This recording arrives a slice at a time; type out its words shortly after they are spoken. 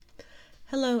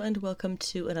Hello and welcome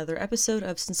to another episode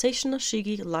of Sensational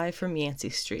Shigi live from Yancey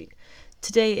Street.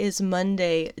 Today is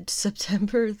Monday,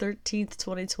 September 13th,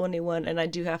 2021, and I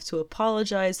do have to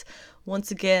apologize.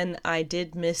 Once again, I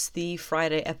did miss the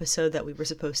Friday episode that we were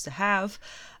supposed to have.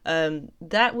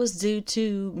 That was due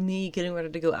to me getting ready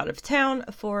to go out of town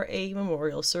for a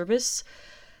memorial service.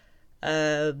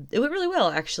 It went really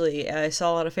well, actually. I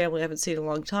saw a lot of family I haven't seen in a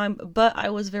long time, but I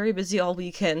was very busy all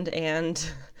weekend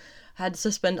and had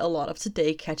to spend a lot of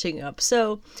today catching up.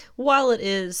 So while it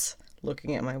is,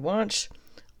 looking at my watch,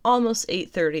 almost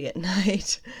 8:30 at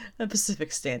night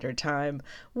Pacific Standard Time,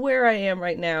 where I am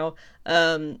right now,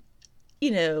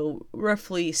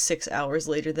 roughly 6 hours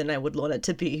later than I would want it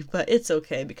to be, but it's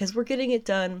okay because we're getting it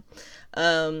done.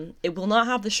 It will not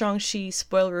have the Shang-Chi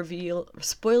spoiler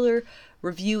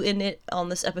review in it on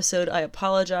this episode. I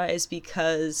apologize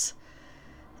because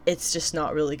it's just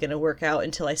not really going to work out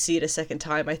until I see it a second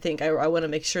time. I think I want to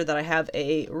make sure that I have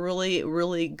a really,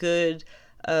 really good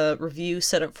review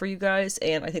set up for you guys,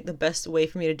 and I think the best way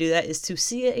for me to do that is to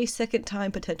see it a second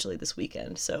time, potentially this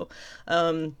weekend. So,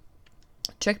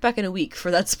 check back in a week for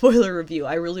that spoiler review.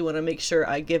 I really want to make sure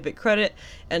I give it credit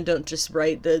and don't just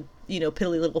write the,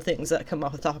 piddly little things that come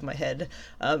off the top of my head.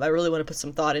 I really want to put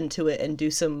some thought into it and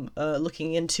do some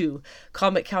looking into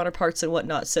comic counterparts and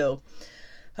whatnot. So,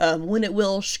 when it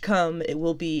will come, it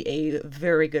will be a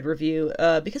very good review,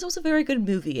 because it was a very good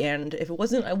movie, and if it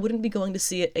wasn't, I wouldn't be going to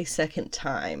see it a second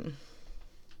time.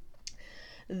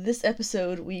 This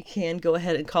episode we can go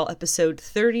ahead and call episode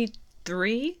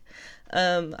 33.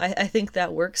 I think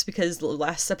that works because the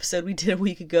last episode we did a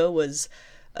week ago was,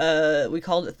 we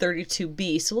called it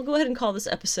 32B, so we'll go ahead and call this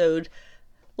episode,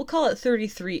 we'll call it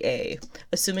 33A,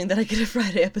 assuming that I get a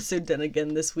Friday episode done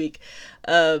again this week.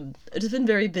 I've just been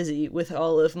very busy with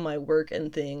all of my work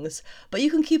and things, but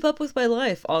you can keep up with my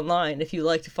life online if you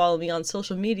like to follow me on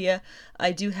social media.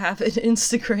 I do have an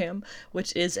Instagram,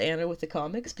 which is Anna with the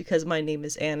Comics, because my name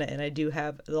is Anna and I do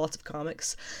have lots of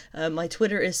comics. My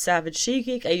Twitter is Savage She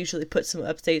Geek. I usually put some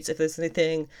updates if there's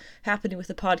anything happening with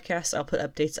the podcast. I'll put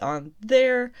updates on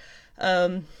there.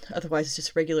 Otherwise, it's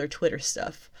just regular Twitter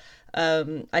stuff.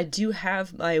 I do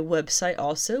have my website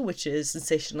also, which is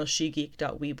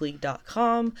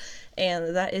sensationalshegeek.weebly.com,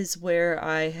 and that is where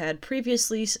I had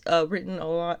previously written a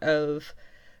lot of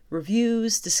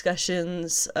reviews,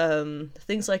 discussions,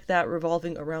 things like that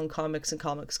revolving around comics and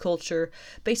comics culture.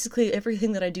 Basically,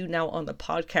 everything that I do now on the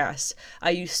podcast,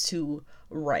 I used to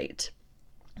write,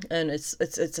 and it's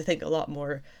I think a lot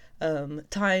more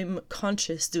time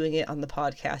conscious doing it on the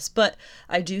podcast, but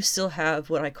I do still have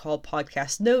what I call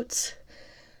podcast notes,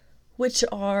 which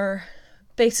are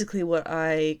basically what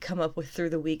I come up with through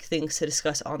the week, things to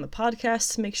discuss on the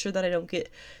podcast to make sure that I don't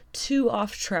get too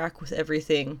off track with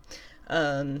everything.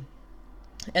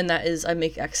 And that is, I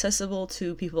make accessible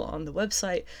to people on the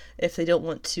website if they don't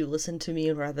want to listen to me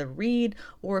and rather read,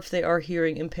 or if they are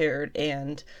hearing impaired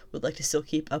and would like to still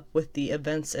keep up with the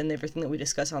events and everything that we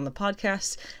discuss on the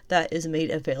podcast. That is made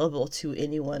available to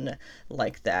anyone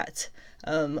like that.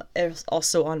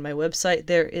 Also on my website,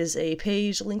 there is a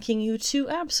page linking you to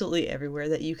absolutely everywhere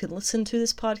that you can listen to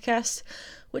this podcast,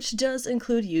 which does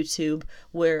include YouTube,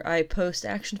 where I post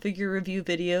action figure review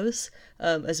videos,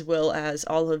 as well as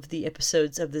all of the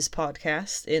episodes of this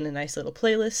podcast in a nice little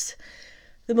playlist.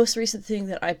 The most recent thing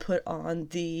that I put on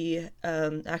the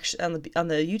on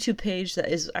the YouTube page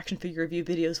that is action figure review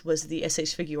videos was the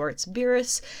SH Figuarts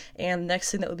Beerus, and the next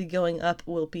thing that will be going up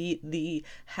will be the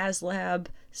HasLab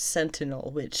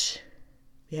Sentinel, which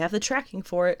we have the tracking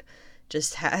for it,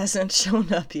 just hasn't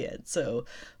shown up yet, so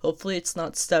hopefully it's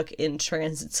not stuck in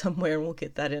transit somewhere and we'll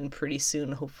get that in pretty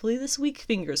soon, hopefully this week,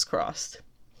 fingers crossed.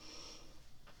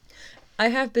 I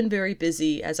have been very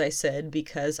busy, as I said,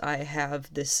 because I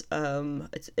have this part-time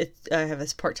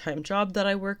job that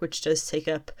I work, which does take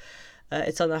up,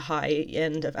 it's on the high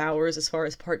end of hours as far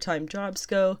as part-time jobs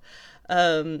go,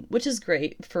 which is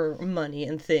great for money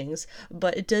and things,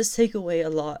 but it does take away a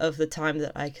lot of the time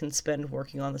that I can spend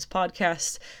working on this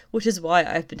podcast, which is why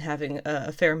I've been having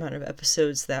a fair amount of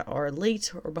episodes that are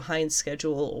late or behind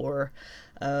schedule, or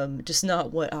just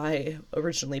not what I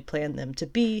originally planned them to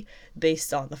be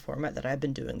based on the format that I've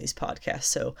been doing these podcasts.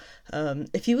 So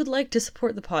if you would like to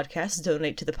support the podcast,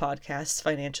 donate to the podcast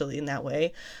financially in that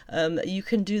way, you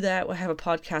can do that. I have a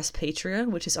podcast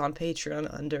Patreon, which is on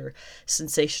Patreon under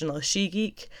Sensational She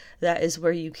Geek. That is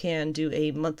where you can do a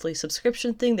monthly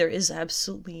subscription thing. There is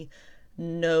absolutely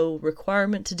no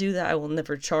requirement to do that. I will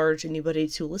never charge anybody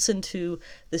to listen to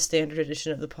the standard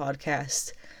edition of the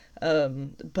podcast.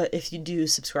 But if you do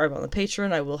subscribe on the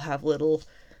Patreon, I will have little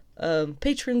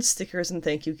patrons stickers and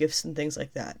thank you gifts and things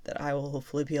like that I will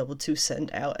hopefully be able to send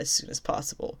out as soon as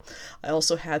possible. I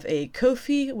also have a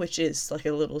Ko-fi, which is like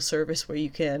a little service where you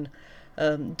can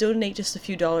donate just a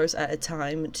few dollars at a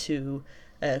time to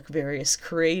various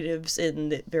creatives in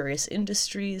the various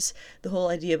industries. The whole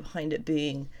idea behind it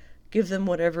being give them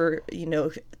whatever,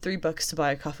 $3 to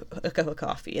buy a cup of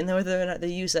coffee. And whether or not they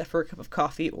use that for a cup of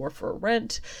coffee or for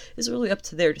rent is really up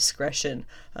to their discretion.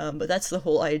 But that's the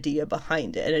whole idea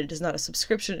behind it. And it is not a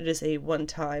subscription, it is a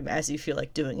one-time, as you feel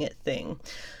like doing it thing.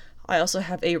 I also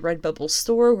have a Redbubble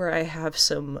store where I have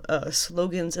some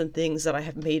slogans and things that I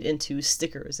have made into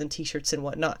stickers and t-shirts and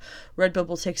whatnot.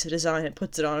 Redbubble takes a design and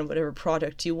puts it on whatever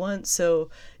product you want, so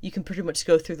you can pretty much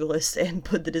go through the list and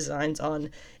put the designs on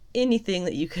anything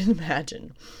that you can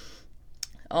imagine.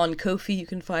 On Ko-fi, you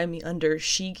can find me under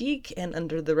She Geek, and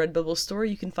under the Redbubble store,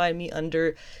 you can find me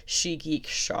under She Geek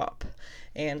Shop.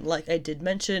 And like I did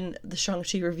mention, the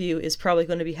Shang-Chi review is probably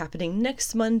going to be happening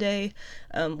next Monday,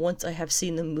 once I have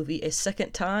seen the movie a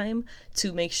second time,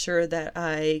 to make sure that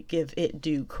I give it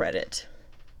due credit.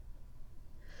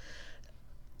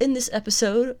 In this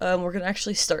episode, we're going to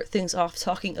actually start things off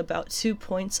talking about 2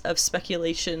 points of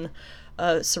speculation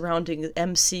surrounding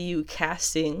MCU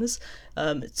castings.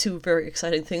 2 very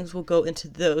exciting things. We'll go into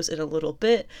those in a little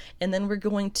bit, and then we're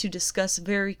going to discuss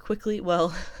very quickly, well,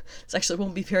 this actually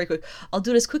won't be very quick, I'll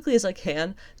do it as quickly as I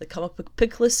can, the comic book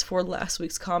pick list for last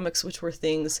week's comics, which were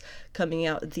things coming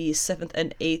out the 7th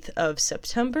and 8th of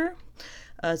September.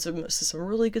 So some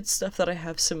really good stuff that I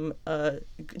have some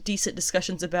decent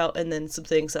discussions about, and then some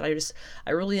things that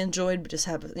I really enjoyed, but just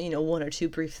have 1 or 2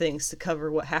 brief things to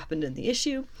cover what happened in the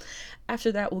issue.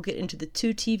 After that, we'll get into the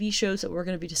 2 TV shows that we're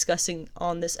going to be discussing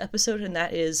on this episode, and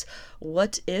that is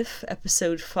What If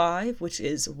Episode 5, which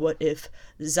is What If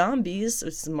Zombies,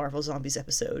 which is the Marvel Zombies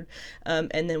episode,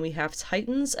 and then we have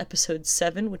Titans Episode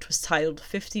 7, which was titled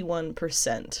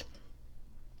 51%.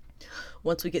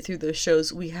 Once we get through those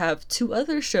shows, we have 2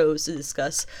 other shows to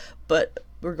discuss, but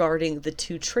regarding the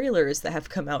 2 trailers that have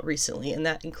come out recently, and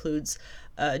that includes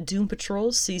Doom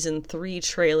Patrol Season 3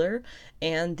 trailer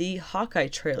and the Hawkeye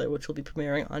trailer, which will be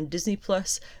premiering on Disney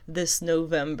Plus this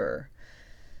November.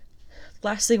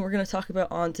 Last thing we're going to talk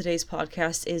about on today's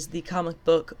podcast is the comic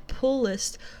book pull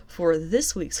list for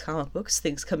this week's comic books,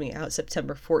 things coming out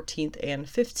September 14th and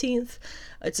 15th.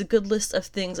 It's a good list of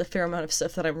things, a fair amount of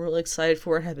stuff that I'm really excited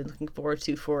for and have been looking forward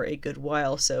to for a good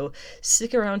while, so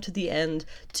stick around to the end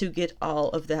to get all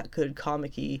of that good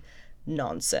comic-y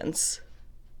nonsense.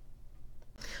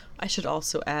 I should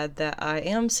also add that I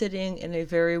am sitting in a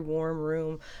very warm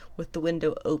room with the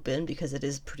window open because it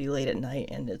is pretty late at night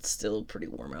and it's still pretty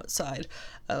warm outside.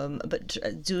 But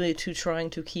trying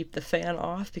to keep the fan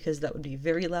off because that would be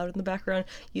very loud in the background.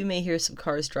 You may hear some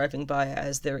cars driving by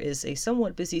as there is a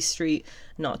somewhat busy street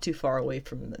not too far away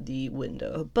from the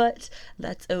window. But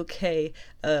that's okay.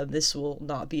 This will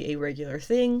not be a regular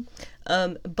thing.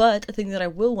 But a thing that I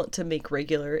will want to make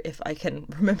regular if I can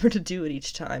remember to do it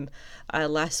each time.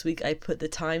 Last week I put the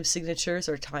time signatures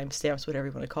or time stamps, whatever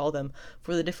you want to call them,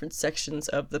 for the different sections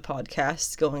of the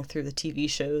podcast, going through the TV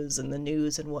shows and the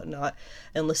news and whatnot,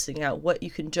 and listing out what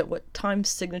time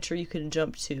signature you can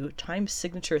jump to. Time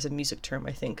signature is a music term,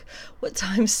 I think. What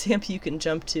time stamp you can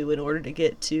jump to in order to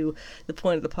get to the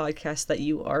point of the podcast that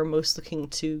you are most looking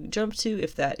to jump to,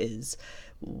 if that is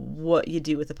what you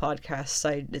do with the podcast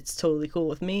site. It's totally cool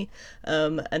with me,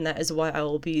 and that is why I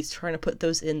will be trying to put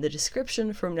those in the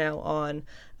description from now on,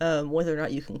 whether or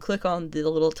not you can click on the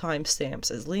little timestamps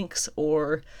as links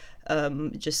or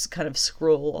just kind of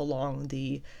scroll along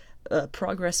the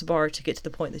progress bar to get to the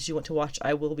point that you want to watch.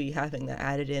 I will be having that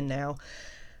added in now,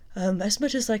 as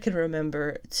much as I can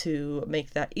remember, to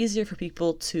make that easier for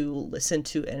people to listen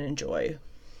to and enjoy.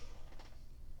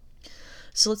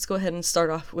 So let's go ahead and start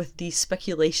off with the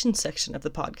speculation section of the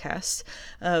podcast.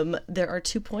 There are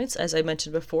 2 points, as I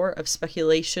mentioned before, of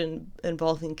speculation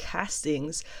involving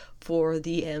castings for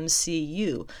the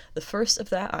MCU. The first of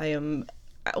that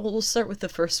we'll start with the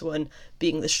first one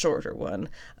being the shorter one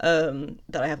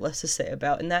that I have less to say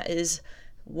about, and that is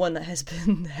one that has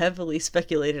been heavily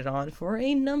speculated on for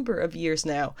a number of years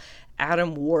now,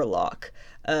 Adam Warlock.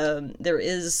 There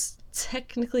is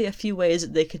technically a few ways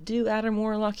that they could do Adam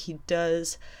Warlock. He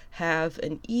does have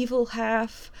an evil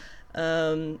half,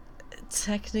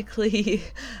 technically,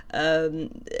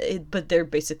 but they're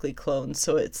basically clones,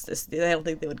 so I don't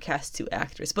think they would cast 2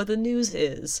 actors. But the news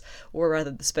is, or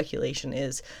rather the speculation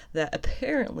is, that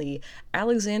apparently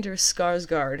Alexander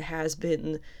Skarsgård has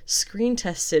been screen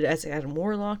tested as Adam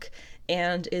Warlock,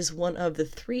 and is one of the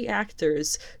 3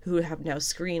 actors who have now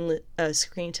screen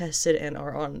tested and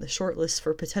are on the shortlist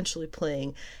for potentially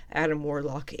playing Adam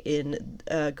Warlock in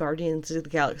Guardians of the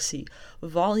Galaxy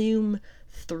Volume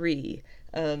 3.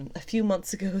 A few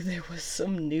months ago, there was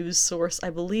some news source, I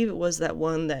believe it was that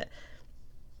one that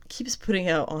keeps putting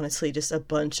out, honestly, just a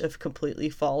bunch of completely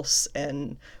false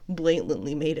and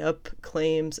blatantly made up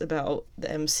claims about the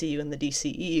MCU and the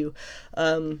DCEU.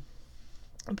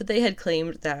 But they had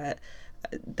claimed that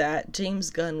James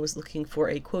Gunn was looking for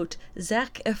a, quote,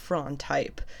 Zac Efron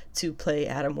type to play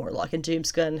Adam Warlock. And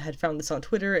James Gunn had found this on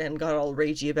Twitter and got all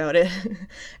ragey about it,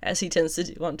 as he tends to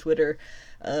do on Twitter.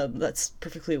 That's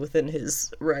perfectly within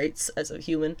his rights as a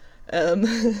human.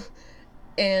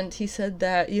 And he said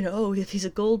that, if he's a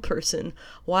gold person,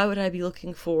 why would I be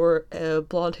looking for a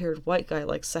blonde-haired white guy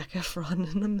like Zac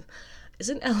Efron? And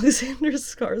isn't Alexander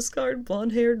Skarsgård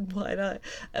blonde-haired,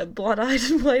 blonde-eyed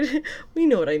and white? We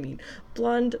know what I mean.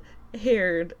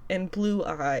 Blonde-haired and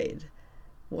blue-eyed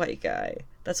white guy.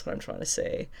 That's what I'm trying to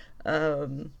say.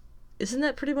 Isn't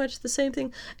that pretty much the same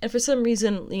thing? And for some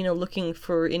reason, looking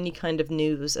for any kind of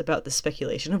news about the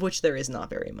speculation, of which there is not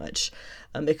very much,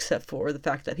 except for the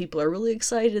fact that people are really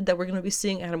excited that we're going to be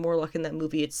seeing Adam Warlock in that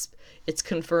movie. It's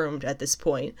confirmed at this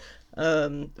point.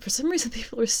 For some reason,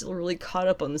 people are still really caught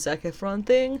up on the Zac Efron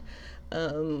thing.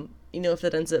 If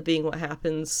that ends up being what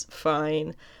happens,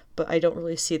 fine. But I don't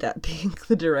really see that being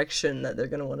the direction that they're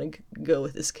going to want to go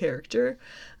with this character.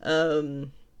 That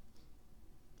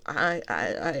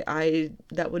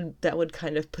would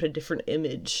kind of put a different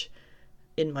image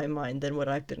in my mind than what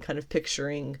I've been kind of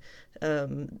picturing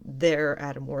their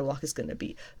Adam Warlock is going to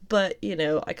be. But,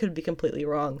 I could be completely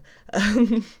wrong.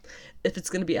 If it's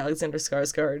going to be Alexander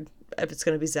Skarsgård, if it's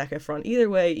going to be Zac Efron, either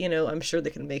way, I'm sure they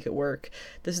can make it work.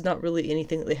 There's not really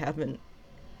anything that they haven't...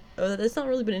 there's not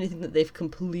really been anything that they've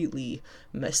completely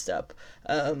messed up.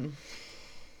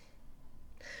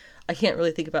 I can't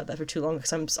really think about that for too long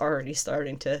because I'm already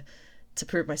starting to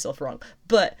prove myself wrong.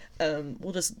 But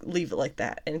we'll just leave it like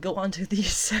that and go on to the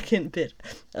second bit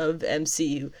of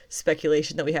MCU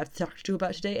speculation that we have to talk to you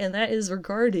about today, and that is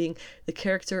regarding the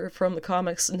character from the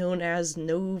comics known as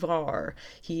Noh-Varr.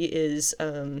 He is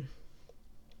known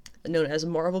as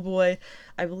Marvel Boy.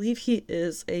 I believe he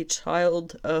is a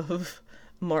child of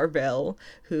Mar-Vell,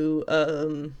 who...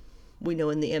 we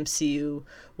know in the MCU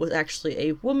was actually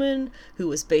a woman who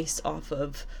was based off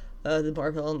of the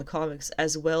Mar-Vell in the comics,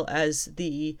 as well as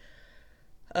the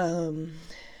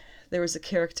there was a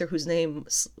character whose name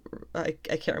I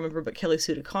can't remember, but Kelly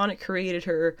Sue DeConnick created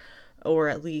her, or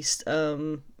at least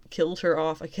killed her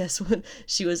off, I guess, when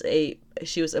she was an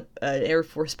Air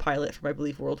Force pilot from, I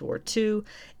believe, World War II,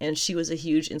 and she was a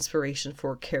huge inspiration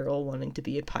for Carol wanting to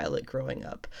be a pilot growing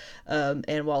up.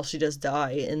 And while she does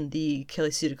die in the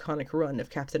Kelly Sue DeConnick run of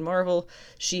Captain Marvel,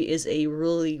 she is a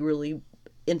really, really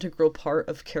integral part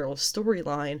of Carol's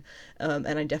storyline,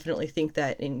 and I definitely think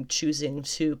that in choosing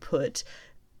to put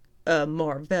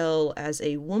Mar-Vell as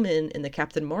a woman in the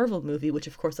Captain Marvel movie, which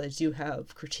of course I do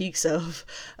have critiques of,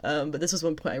 but this was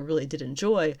one point I really did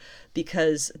enjoy,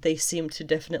 because they seem to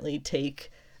definitely take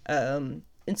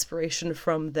inspiration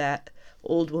from that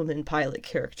old woman pilot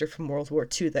character from World War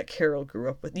II that Carol grew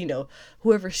up with,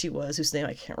 whoever she was, whose name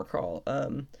I can't recall,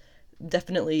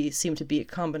 definitely seemed to be a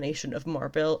combination of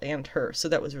Mar-Vell and her, so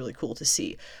that was really cool to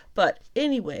see. But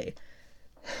anyway,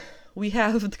 we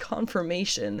have the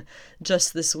confirmation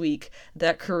just this week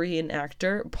that Korean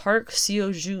actor Park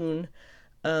Seo-joon,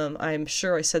 I'm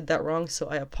sure I said that wrong, so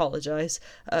I apologize,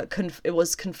 it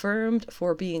was confirmed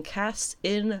for being cast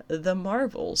in The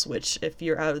Marvels, which, if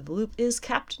you're out of the loop, is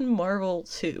Captain Marvel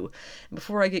 2.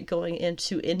 Before I get going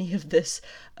into any of this,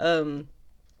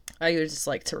 I would just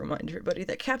like to remind everybody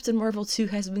that Captain Marvel 2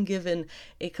 has been given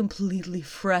a completely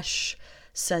fresh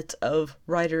set of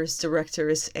writers,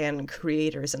 directors, and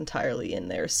creators entirely in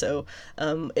there. So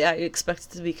I expect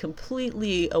it to be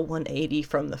completely a 180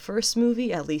 from the first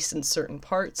movie, at least in certain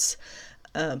parts.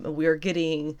 We are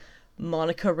getting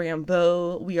Monica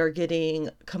Rambeau, we are getting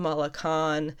Kamala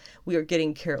Khan, we are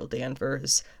getting Carol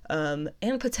Danvers, and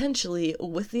potentially,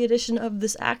 with the addition of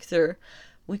this actor,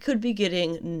 we could be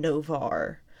getting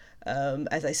Noh-Varr.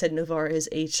 As I said, Noh-Varr is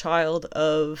a child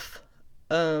of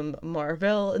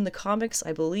Mar-Vell in the comics,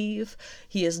 I believe.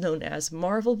 He is known as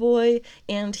Marvel Boy,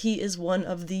 and he is one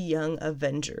of the Young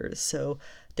Avengers, so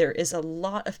there is a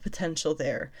lot of potential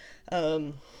there.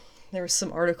 there were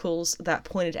some articles that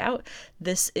pointed out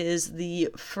this is the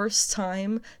first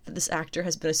time that this actor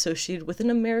has been associated with an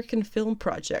American film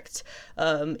project.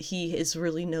 He is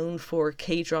really known for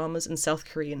K-dramas and South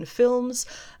Korean films,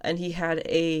 and he had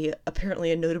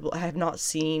apparently a notable, I have not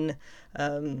seen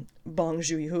Bong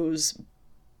Joon-ho's,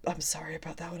 I'm sorry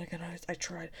about that one again, I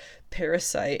tried,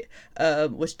 Parasite,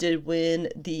 which did win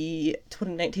the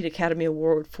 2019 Academy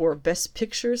Award for Best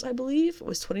Pictures, I believe. It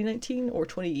was 2019 or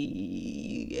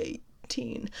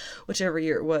 2018, whichever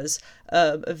year it was.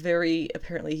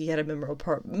 Apparently he had a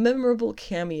memorable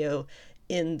cameo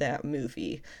in that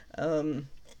movie.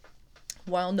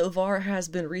 While Noh-Varr has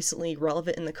been recently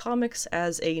relevant in the comics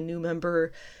as a new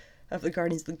member of the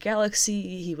Guardians of the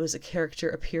Galaxy, he was a character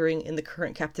appearing in the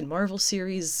current Captain Marvel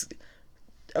series,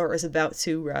 or is about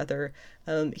to, rather.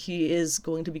 He is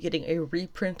going to be getting a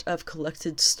reprint of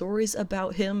collected stories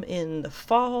about him in the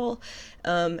fall,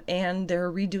 and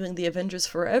they're redoing the Avengers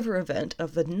Forever event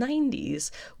of the 90s,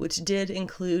 which did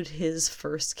include his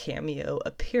first cameo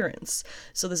appearance.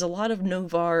 So there's a lot of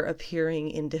Noh-Varr appearing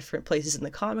in different places in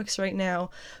the comics right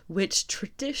now, which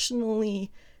traditionally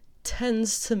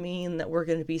tends to mean that we're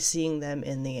going to be seeing them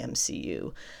in the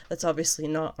MCU. That's obviously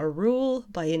not a rule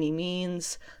by any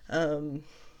means.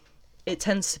 It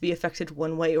tends to be affected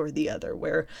one way or the other,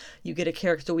 where you get a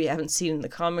character we haven't seen in the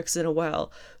comics in a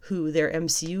while, who their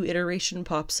MCU iteration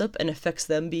pops up and affects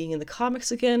them being in the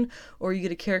comics again, or you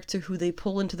get a character who they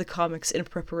pull into the comics in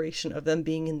preparation of them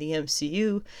being in the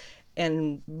MCU,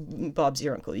 and Bob's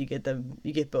your uncle, you get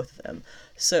both of them.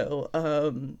 So,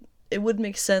 it would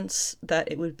make sense that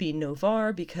it would be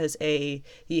Noh-Varr because A,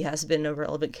 he has been a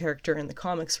relevant character in the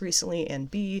comics recently,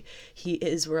 and B, he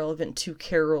is relevant to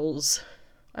Carol's,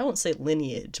 I won't say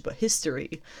lineage, but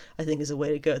history, I think is a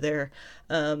way to go there.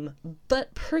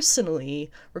 But personally,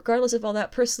 regardless of all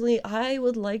that, I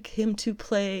would like him to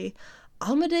play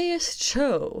Amadeus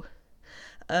Cho.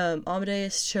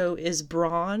 Amadeus Cho is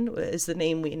Brawn, is the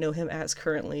name we know him as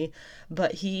currently,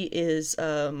 but he is,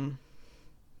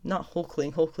 not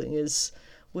Hulkling. Hulkling is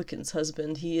Wiccan's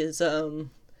husband. He is Totally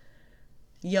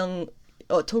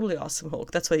Awesome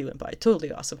Hulk. That's what he went by.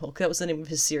 Totally Awesome Hulk. That was the name of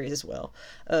his series as well.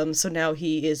 So now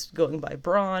he is going by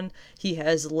Brawn. He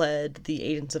has led the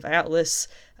Agents of Atlas.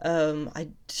 I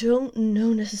don't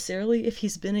know necessarily if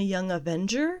he's been a Young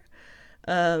Avenger,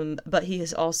 but he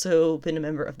has also been a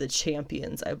member of the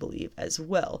Champions, I believe, as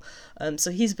well.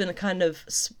 So he's been kind of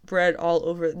spread all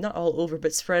over, not all over,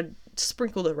 but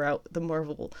sprinkled around the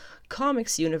Marvel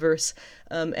Comics universe.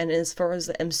 And as far as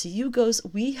the MCU goes,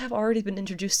 we have already been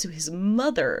introduced to his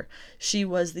mother. She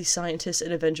was the scientist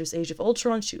in Avengers Age of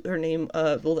Ultron.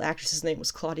 The actress's name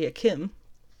was Claudia Kim.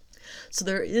 So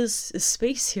there is a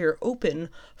space here open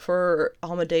for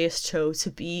Amadeus Cho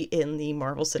to be in the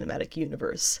Marvel Cinematic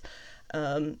Universe.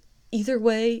 Either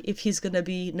way, if he's going to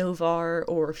be Noh-Varr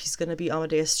or if he's going to be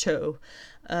Amadeus Cho,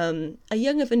 a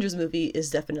Young Avengers movie is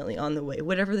definitely on the way.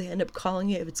 Whatever they end up calling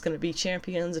it, if it's going to be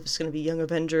Champions, if it's going to be Young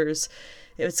Avengers,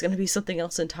 if it's going to be something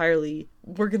else entirely,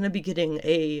 we're going to be getting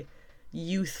a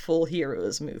youthful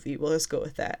heroes movie. Well, let's go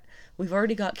with that. We've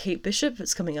already got Kate Bishop.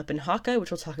 It's coming up in Hawkeye,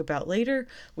 which we'll talk about later.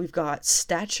 We've got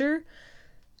Stature,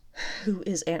 who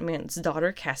is Ant-Man's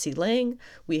daughter, Cassie Lang.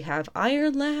 We have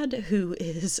Iron Lad, who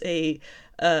is I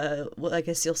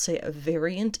guess you'll say a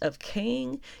variant of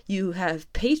Kang. You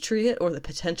have Patriot, or the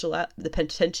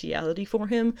potentiality for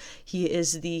him. He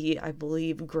is the, I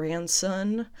believe,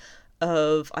 grandson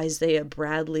of Isaiah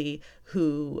Bradley,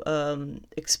 who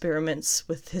experiments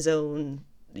with his own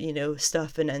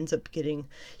stuff and ends up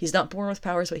he's not born with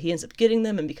powers, but he ends up getting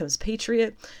them and becomes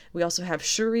Patriot. We also have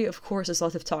Shuri, of course. There's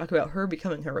lots of talk about her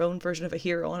becoming her own version of a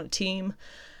hero on a team.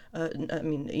 A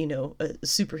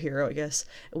superhero, I guess.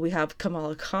 We have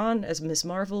Kamala Khan as Ms.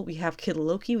 Marvel. We have Kid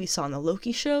Loki, we saw on the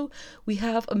Loki show. We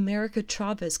have America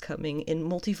Chavez coming in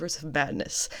Multiverse of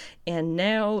Madness. And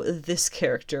now this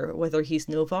character, whether he's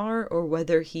Noh-Varr or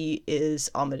whether he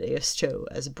is Amadeus Cho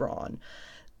as Brawn.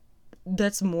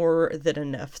 That's more than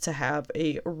enough to have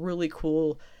a really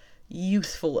cool,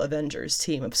 youthful Avengers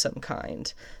team of some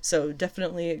kind. So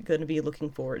definitely going to be looking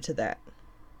forward to that.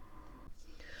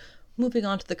 Moving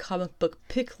on to the comic book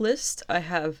pick list, I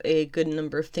have a good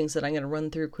number of things that I'm going to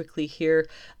run through quickly here.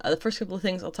 The first couple of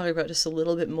things I'll talk about just a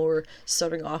little bit more,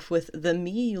 starting off with The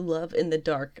Me You Love in the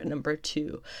Dark, number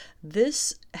 2.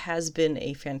 This has been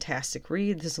a fantastic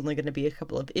read. This is only going to be a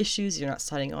couple of issues. You're not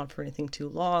signing on for anything too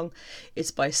long.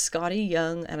 It's by Scotty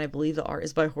Young, and I believe the art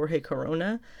is by Jorge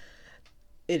Corona.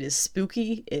 It is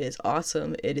spooky. It is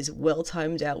awesome. It is well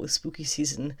timed out with spooky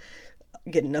season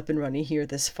getting up and running here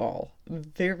this fall.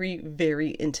 Very, very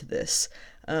into this.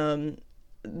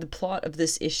 the plot of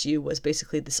this issue was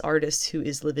basically this artist who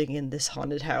is living in this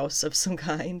haunted house of some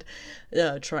kind,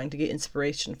 trying to get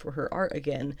inspiration for her art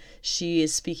again. She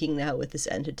is speaking now with this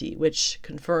entity, which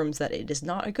confirms that it is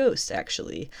not a ghost,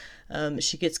 actually.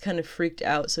 She gets kind of freaked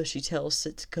out, so she tells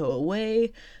it to go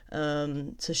away,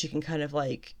 so she can kind of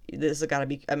like,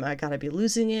 I gotta be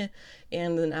losing it.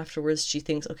 And then afterwards she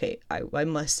thinks, okay, I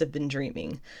must have been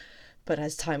dreaming. But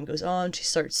as time goes on, she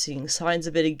starts seeing signs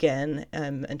of it again,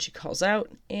 and she calls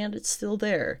out, and it's still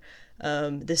there.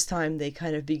 This time they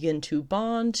kind of begin to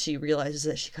bond. She realizes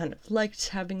that she kind of liked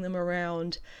having them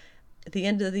around. At the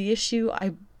end of the issue,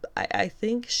 I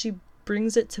think she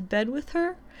brings it to bed with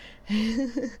her.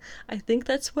 I think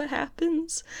that's what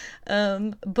happens.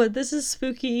 But this is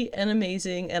spooky and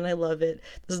amazing, and I love it.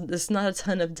 There's not a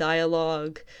ton of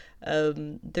dialogue.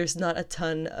 There's not a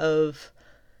ton of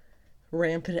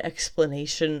rampant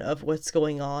explanation of what's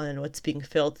going on and what's being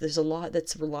felt. There's a lot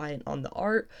that's reliant on the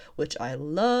art, which I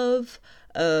love.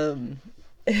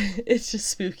 It's just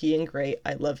spooky and great.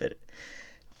 I love it.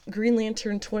 Green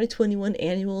Lantern 2021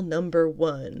 Annual Number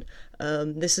 1.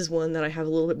 This is one that I have a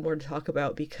little bit more to talk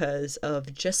about because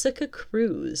of Jessica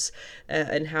Cruz,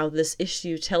 and how this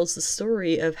issue tells the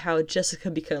story of how Jessica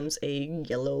becomes a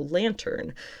Yellow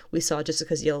Lantern. We saw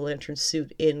Jessica's Yellow Lantern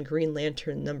suit in Green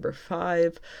Lantern number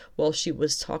 5 while she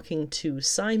was talking to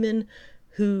Simon,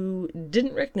 who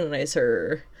didn't recognize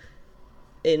her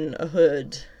in a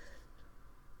hood.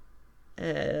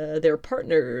 They're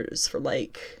partners for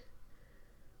like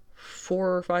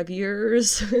 4 or 5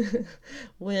 years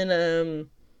when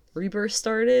Rebirth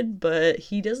started, but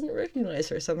he doesn't recognize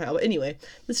her somehow. But anyway,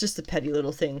 it's just a petty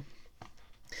little thing.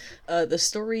 The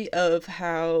story of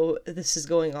how this is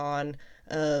going on,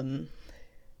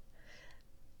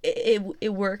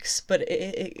 it works, but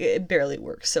it barely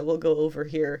works. So we'll go over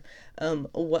here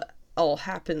what all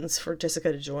happens for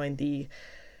Jessica to join the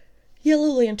Yellow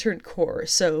Lantern Corps.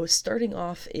 So starting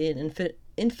off in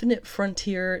Infinite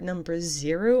Frontier number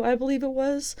 0, I believe it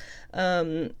was,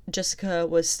 Jessica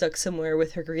was stuck somewhere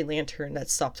with her Green Lantern that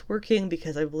stopped working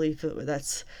because I believe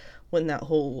that's when that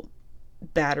whole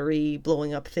battery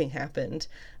blowing up thing happened,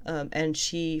 and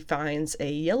she finds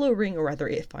a yellow ring, or rather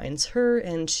it finds her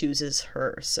and chooses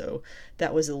her. So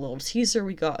that was a little teaser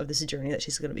we got of this journey that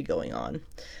she's going to be going on.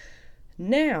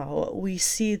 Now we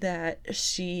see that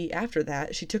after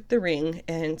that, she took the ring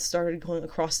and started going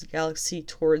across the galaxy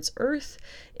towards Earth,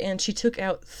 and she took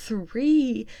out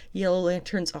 3 Yellow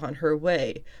Lanterns on her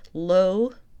way.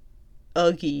 Lo,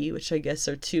 Uggy, which I guess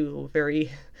are 2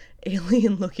 very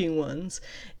alien-looking ones,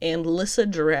 and Lyssa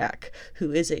Drak,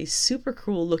 who is a super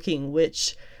cool-looking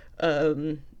witch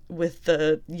with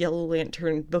the Yellow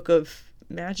Lantern Book of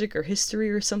Magic or History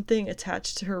or something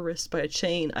attached to her wrist by a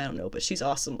chain. I don't know, but she's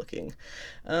awesome looking.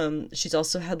 She's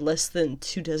also had less than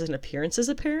 24 appearances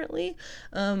apparently,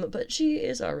 but she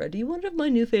is already one of my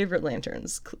new favorite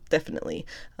lanterns, definitely,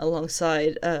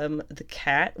 alongside the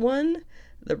cat one,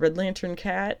 the Red Lantern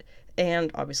cat,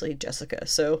 and obviously Jessica.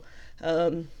 So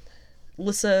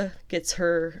Lyssa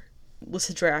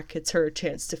Drak gets her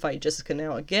chance to fight Jessica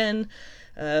now again,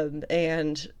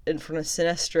 and in front of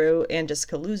Sinestro, and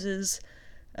Jessica loses.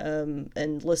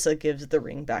 And Lyssa gives the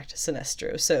ring back to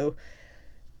Sinestro. So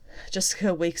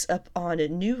Jessica wakes up on a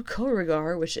new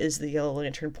Korugar, which is the Yellow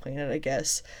Lantern planet, I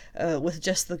guess, with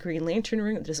just the Green Lantern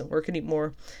ring that doesn't work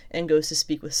anymore, and goes to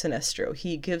speak with Sinestro.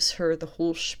 He gives her the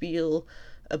whole spiel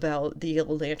about the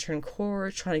Yellow Lantern Corps,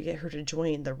 trying to get her to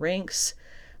join the ranks.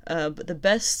 But the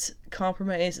best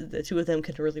compromise that the 2 of them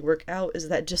can really work out is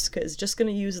that Jessica is just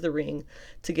going to use the ring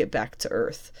to get back to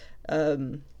Earth.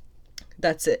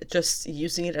 That's it, just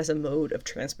using it as a mode of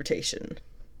transportation.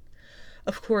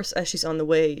 Of course, as she's on the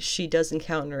way, she does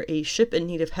encounter a ship in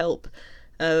need of help.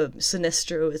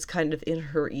 Sinestro is kind of in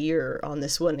her ear on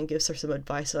this one and gives her some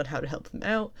advice on how to help them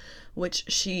out,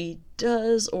 which she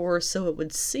does, or so it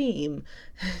would seem.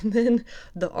 And then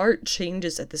the art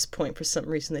changes at this point for some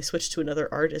reason. They switch to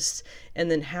another artist,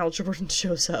 and then Hal Jordan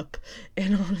shows up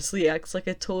and honestly acts like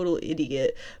a total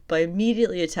idiot by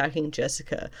immediately attacking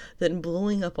Jessica, then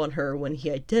blowing up on her when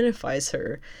he identifies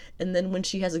her, and then when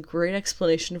she has a great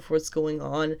explanation for what's going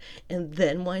on, and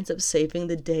then winds up saving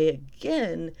the day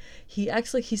again, he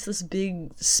acts like he's this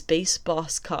big space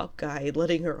boss cop guy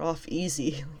letting her off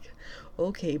easy.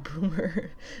 Okay,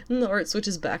 boomer. And the art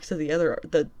switches back to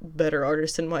the better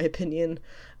artist, in my opinion,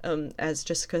 as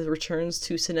Jessica returns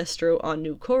to Sinestro on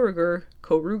New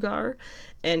Korugar,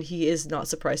 and he is not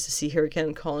surprised to see her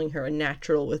again, calling her a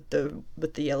natural with the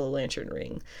Yellow Lantern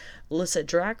ring. Lyssa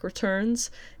Drak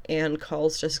returns and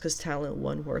calls Jessica's talent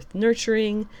one worth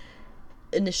nurturing,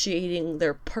 initiating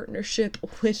their partnership,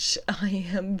 which I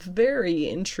am very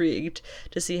intrigued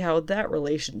to see how that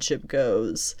relationship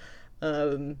goes.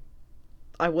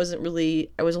 I was only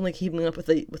keeping up with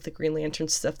the Green Lantern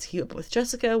stuff to keep up with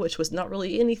Jessica, which was not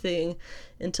really anything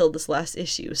until this last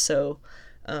issue. So,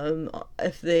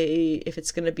 if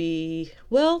it's gonna be,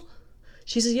 well,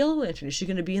 she's a Yellow Lantern. Is she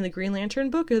gonna be in the Green Lantern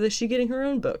book, or is she getting her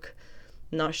own book?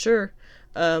 Not sure.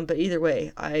 But either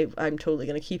way, I'm totally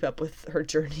gonna keep up with her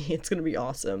journey. It's gonna be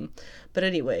awesome. But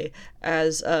anyway,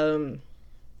 as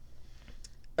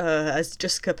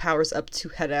Jessica powers up to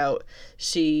head out,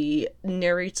 she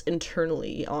narrates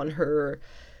internally on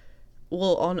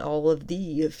all of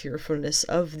the fearfulness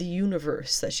of the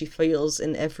universe that she feels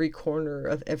in every corner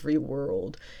of every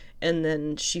world. And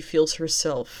then she feels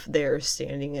herself there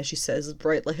standing, as she says,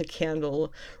 bright like a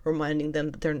candle, reminding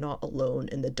them that they're not alone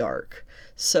in the dark.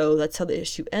 So that's how the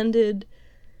issue ended.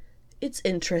 It's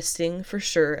interesting, for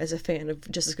sure, as a fan of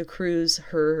Jessica Cruz,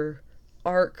 her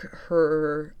arc,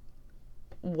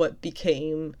 what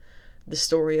became the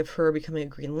story of her becoming a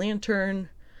Green Lantern.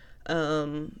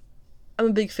 I'm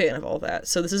a big fan of all that,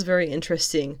 so this is very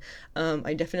interesting.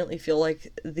 I definitely feel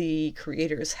like the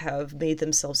creators have made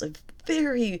themselves a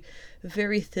very,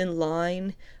 very thin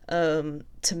line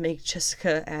to make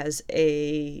Jessica as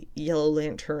a Yellow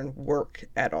Lantern work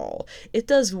at all. It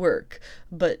does work,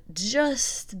 but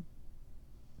just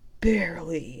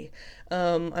barely.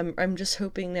 I'm just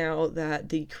hoping now that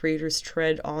the creators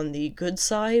tread on the good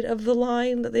side of the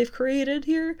line that they've created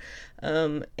here,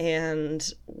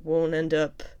 and won't end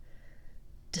up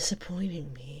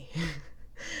disappointing me.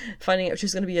 Finding out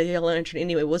she's going to be a Yellow Lantern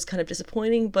anyway was kind of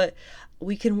disappointing, but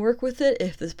we can work with it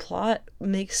if this plot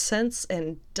makes sense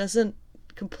and doesn't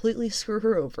completely screw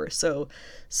her over. So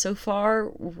far,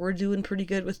 we're doing pretty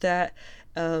good with that.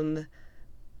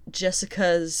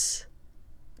 Jessica's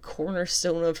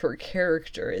cornerstone of her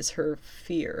character is her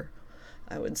fear.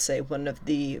 I would say one of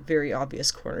the very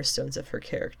obvious cornerstones of her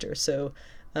character. So,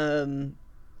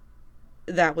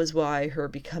 that was why her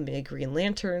becoming a Green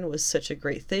Lantern was such a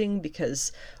great thing,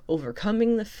 because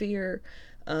overcoming the fear,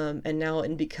 and now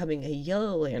in becoming a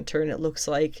Yellow Lantern, it looks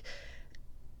like,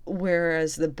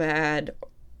 whereas the bad,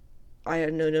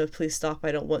 no, please stop,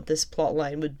 I don't want this plot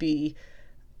line, would be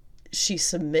she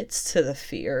submits to the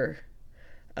fear,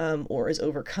 or is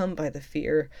overcome by the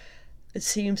fear. It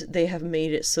seems they have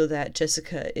made it so that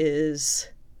Jessica is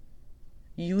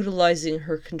utilizing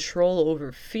her control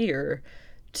over fear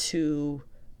to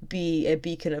be a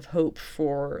beacon of hope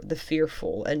for the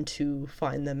fearful and to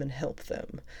find them and help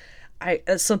them.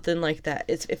 Something like that.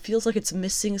 It feels like it's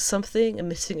missing something and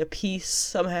missing a piece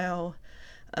somehow.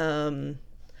 But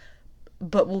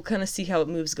we'll kind of see how it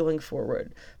moves going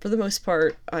forward. For the most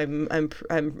part, I'm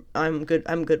good.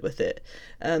 I'm good with it.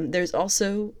 There's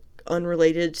also,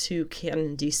 unrelated to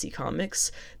canon DC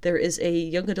Comics, there is a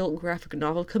young adult graphic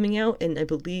novel coming out in, I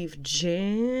believe,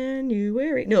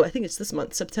 January. No, I think it's this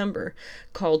month, September,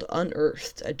 called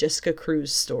Unearthed, a Jessica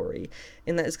Cruz story.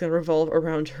 And that is going to revolve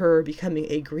around her becoming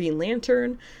a Green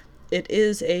Lantern. It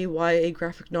is a YA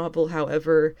graphic novel,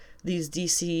 however, these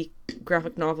DC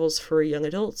graphic novels for young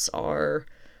adults are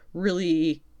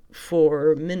really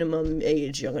for minimum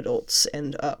age young adults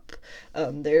and up.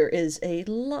 There is a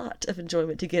lot of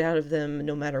enjoyment to get out of them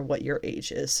no matter what your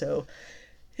age is. So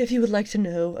if you would like to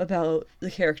know about the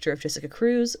character of Jessica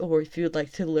Cruz, or if you would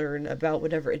like to learn about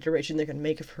whatever iteration they're going to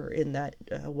make of her in that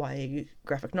YA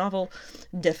graphic novel,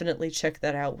 definitely check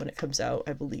that out when it comes out,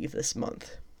 I believe, this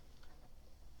month.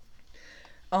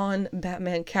 On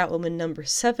Batman Catwoman number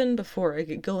 7, before I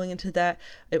get going into that,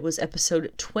 it was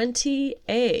episode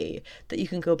 20A that you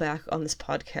can go back on this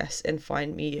podcast and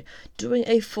find me doing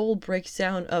a full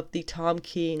breakdown of the Tom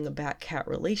King Bat-Cat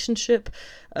relationship,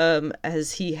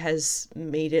 as he has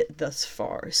made it thus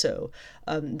far. So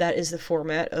that is the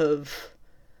format of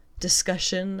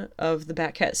discussion of the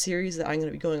Bat-Cat series that I'm going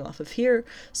to be going off of here.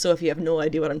 So if you have no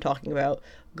idea what I'm talking about,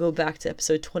 go back to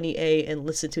episode 20A and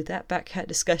listen to that Bat-Cat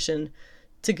discussion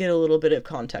to get a little bit of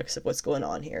context of what's going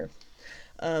on here.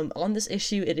 On this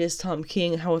issue, it is Tom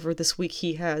King. However, this week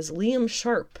he has Liam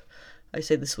Sharp. I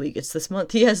say this week, it's this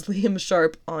month. He has Liam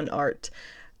Sharp on art.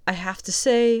 I have to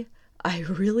say, I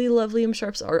really love Liam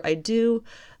Sharp's art. I do.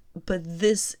 But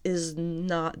this is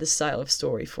not the style of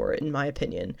story for it, in my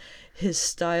opinion. His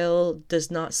style does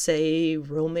not say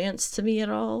romance to me at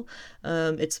all.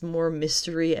 It's more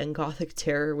mystery and gothic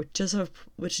terror, which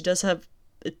does have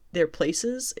their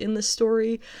places in the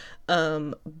story,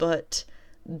 but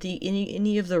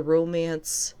any of the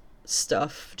romance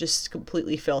stuff just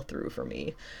completely fell through for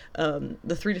me.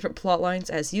 The three different plot lines,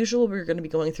 as usual, we're going to be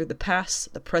going through the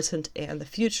past, the present, and the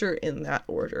future in that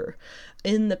order.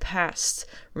 In the past,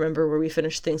 remember where we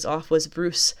finished things off was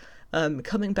Bruce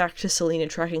coming back to Selina,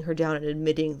 tracking her down, and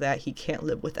admitting that he can't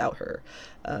live without her.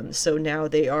 So now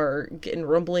they are getting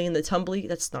rumbling in the tumbly.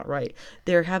 That's not right.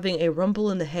 They're having a rumble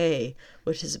in the hay,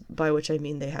 by which I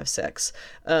mean they have sex.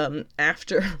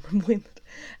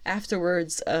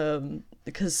 Afterwards,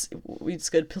 because it's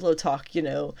good pillow talk,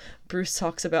 Bruce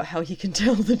talks about how he can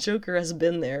tell the Joker has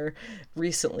been there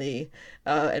recently.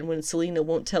 And when Selina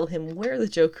won't tell him where the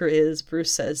Joker is,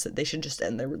 Bruce says that they should just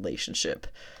end their relationship.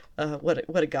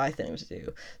 What a guy thing to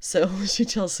do. So she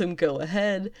tells him go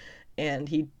ahead, and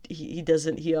he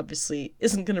obviously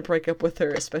isn't going to break up with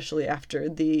her, especially after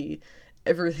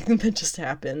everything that just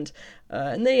happened.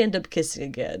 And they end up kissing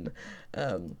again.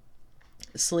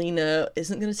 Selina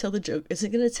isn't going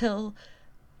to tell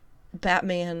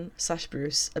Batman /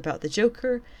 Bruce about the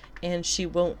Joker, and she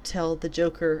won't tell the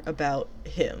Joker about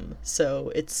him.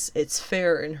 So it's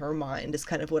fair in her mind, is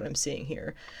kind of what I'm seeing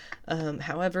here.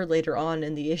 However, later on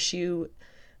in the issue,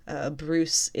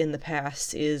 Bruce in the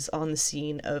past is on the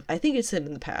scene of, I think it's him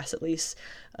in the past at least,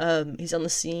 he's on the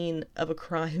scene of a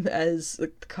crime as the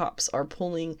cops are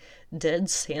pulling dead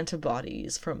Santa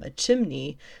bodies from a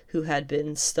chimney who had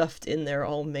been stuffed in there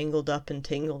all mangled up and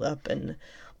tangled up and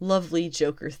lovely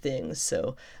Joker things.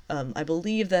 So I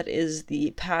believe that is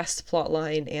the past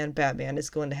plotline, and Batman is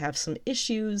going to have some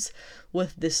issues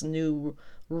with this new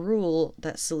rule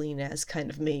that Selina has kind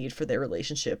of made for their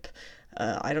relationship.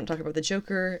 I don't talk about the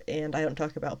Joker, and I don't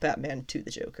talk about Batman to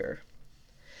the Joker.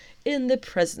 In the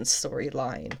present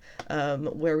storyline,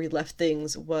 where we left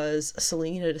things was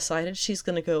Selina decided she's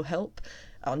going to go help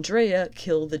Andrea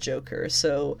kill the Joker.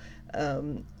 So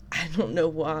I don't know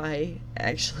why,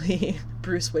 actually,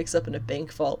 Bruce wakes up in a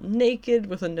bank vault naked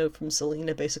with a note from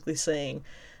Selina basically saying,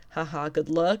 haha, good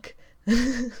luck.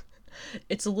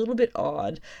 It's a little bit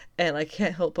odd, and I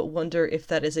can't help but wonder if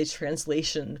that is a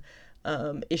translation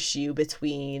issue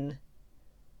between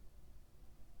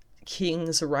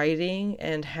King's writing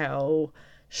and how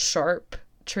Sharp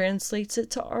translates it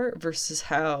to art versus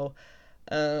how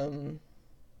not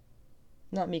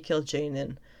Mikhail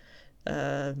Janin,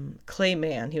 Clay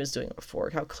Mann, he was doing it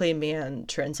before, how Clay Mann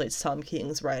translates Tom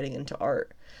King's writing into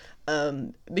art.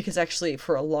 Because actually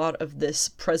for a lot of this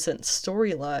present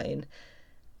storyline,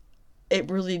 it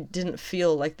really didn't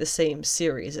feel like the same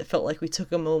series. It felt like we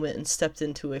took a moment and stepped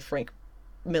into a Frank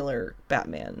Miller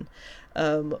Batman,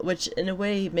 which in a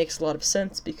way makes a lot of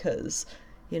sense because,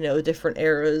 different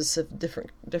eras of different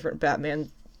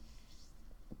Batman.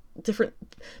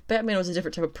 Batman was a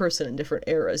different type of person in different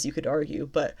eras, you could argue,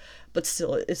 but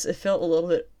still, it felt a little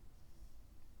bit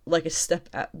like a step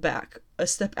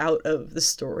out of the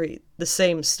story, the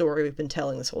same story we've been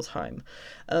telling this whole time.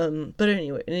 But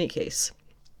anyway, in any case,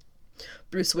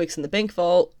 Bruce wakes in the bank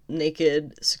vault,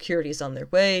 naked, security's on their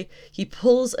way. He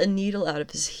pulls a needle out of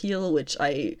his heel, which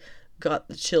I got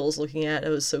the chills looking at. It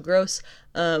was so gross.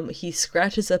 He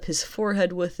scratches up his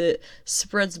forehead with it,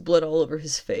 spreads blood all over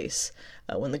his face.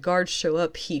 When the guards show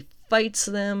up, he fights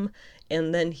them,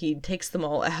 and then he takes them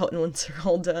all out, and once they're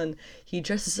all done, he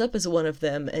dresses up as one of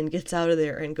them and gets out of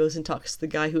there and goes and talks to the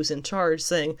guy who's in charge,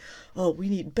 saying, "Oh, we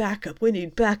need backup,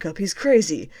 he's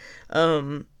crazy."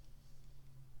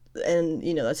 And,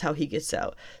 that's how he gets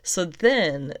out. So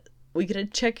then we get a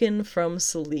check-in from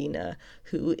Selina,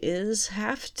 who is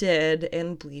half dead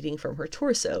and bleeding from her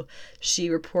torso. She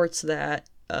reports that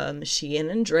she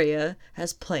and Andrea,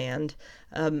 as planned,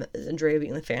 Andrea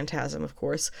being the Phantasm, of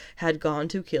course, had gone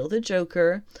to kill the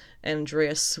Joker.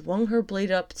 Andrea swung her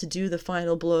blade up to do the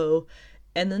final blow,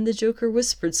 and then the Joker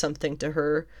whispered something to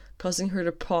her, causing her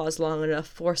to pause long enough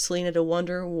for Selina to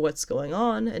wonder what's going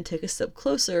on and take a step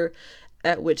closer,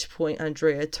 at which point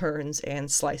Andrea turns and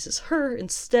slices her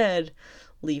instead,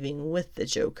 leaving with the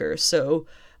Joker. So,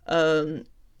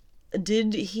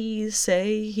 did he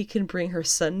say he can bring her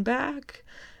son back?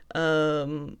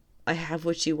 I have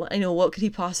what you want. I know, what could he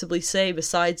possibly say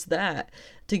besides that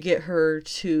to get her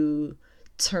to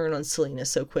turn on Selina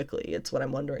so quickly? It's what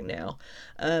I'm wondering now.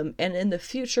 And in the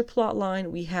future plot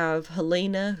line, we have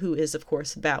Helena, who is, of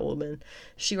course, Batwoman.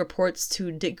 She reports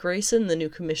to Dick Grayson, the new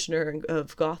commissioner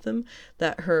of Gotham,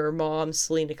 that her mom,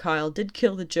 Selina Kyle, did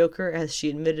kill the Joker, as she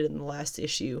admitted in the last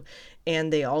issue,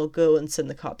 and they all go and send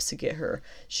the cops to get her.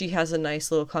 She has a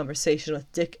nice little conversation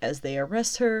with Dick as they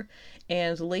arrest her,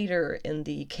 and later in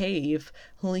the cave,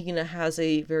 Helena has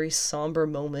a very somber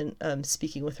moment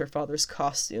speaking with her father's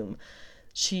costume.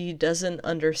 She doesn't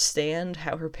understand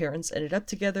how her parents ended up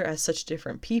together as such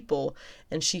different people,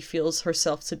 and she feels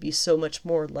herself to be so much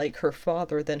more like her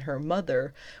father than her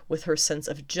mother, with her sense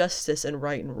of justice and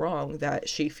right and wrong that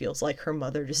she feels like her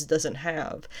mother just doesn't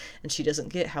have, and she doesn't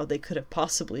get how they could have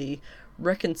possibly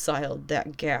reconciled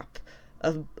that gap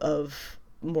of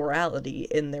morality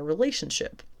in their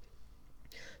relationship.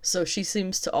 So she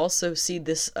seems to also see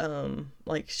this,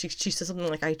 like, she says something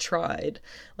like, I tried.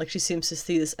 Like, she seems to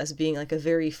see this as being, like, a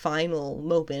very final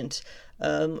moment,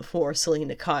 for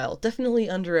Selina Kyle. Definitely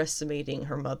underestimating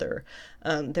her mother.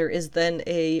 There is then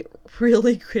a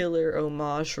really killer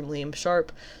homage from Liam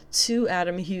Sharp to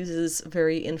Adam Hughes's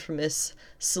very infamous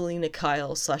Selina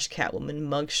Kyle / Catwoman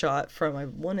mugshot from, I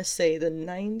want to say, the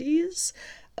 90s?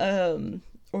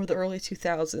 Or the early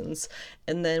 2000s,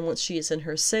 and then once she is in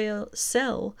her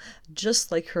cell,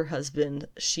 just like her husband,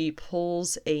 she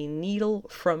pulls a needle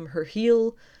from her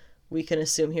heel. We can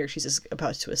assume here she's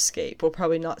about to escape. We'll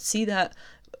probably not see that.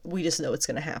 We just know it's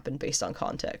going to happen based on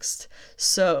context.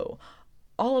 So,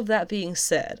 all of that being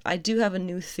said, I do have a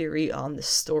new theory on this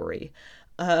story.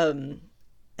 And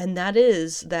that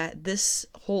is that this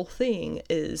whole thing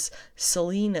is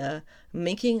Selina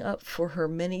making up for her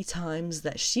many times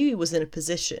that she was in a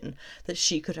position that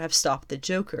she could have stopped the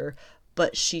Joker,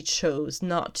 but she chose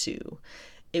not to.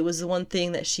 It was the one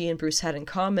thing that she and Bruce had in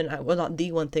common. Well, not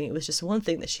the one thing, it was just one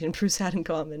thing that she and Bruce had in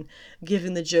common,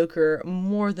 giving the Joker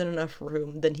more than enough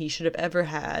room than he should have ever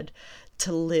had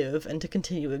to live and to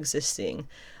continue existing.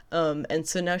 And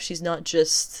so now she's not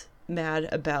just mad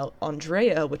about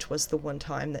Andrea, which was the one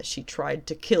time that she tried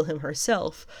to kill him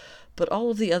herself, but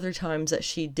all of the other times that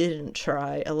she didn't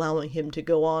try, allowing him to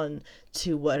go on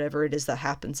to whatever it is that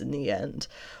happens in the end.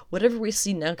 Whatever we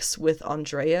see next with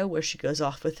Andrea, where she goes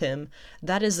off with him,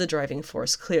 that is the driving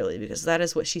force, clearly, because that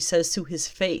is what she says to his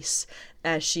face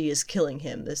as she is killing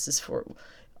him. This is for,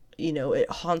 it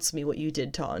haunts me what you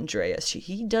did to Andrea.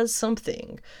 He does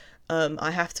something.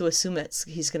 I have to assume that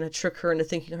he's going to trick her into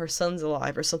thinking her son's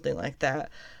alive or something like that.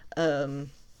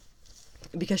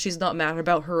 Because she's not mad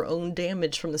about her own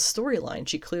damage from the storyline.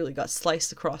 She clearly got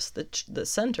sliced across the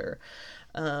center.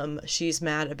 She's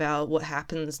mad about what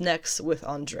happens next with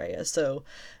Andrea. So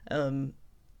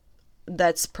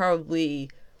that's probably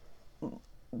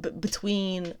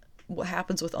between what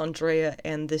happens with Andrea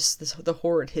and the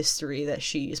horrid history that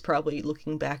she is probably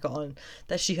looking back on,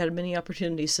 that she had many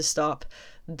opportunities to stop.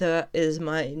 That is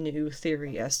my new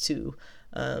theory as to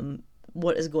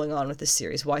what is going on with this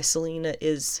series, why Selina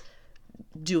is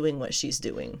doing what she's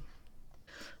doing.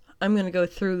 I'm going to go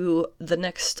through the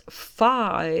next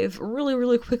 5 really,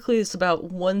 really quickly. It's about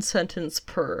 1 sentence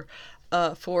per.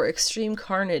 For Extreme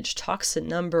Carnage, Toxin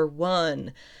number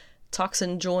 1.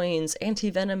 Toxin joins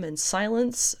Anti-Venom and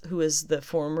Silence, who is the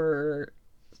former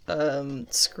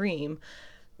Scream,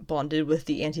 bonded with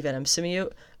the Anti-Venom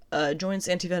symbiote. Joins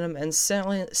Anti-Venom and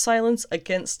Silence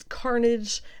against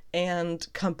Carnage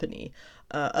and company.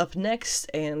 Up next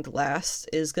and last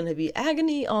is going to be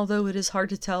Agony, although it is hard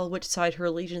to tell which side her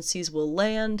allegiances will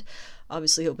land.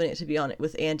 Obviously hoping it to be on it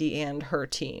with Andy and her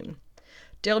team.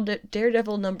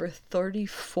 Daredevil number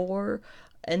 34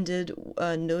 ended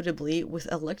notably with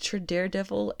Elektra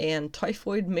Daredevil and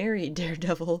Typhoid Mary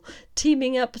Daredevil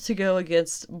teaming up to go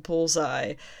against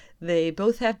Bullseye. They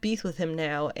both have beef with him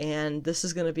now, and this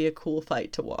is going to be a cool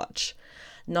fight to watch.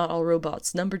 Not All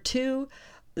Robots number 2.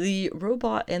 The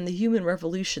robot and the human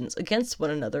revolutions against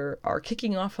one another are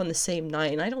kicking off on the same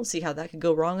night, and I don't see how that could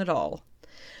go wrong at all.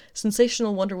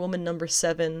 Sensational Wonder Woman number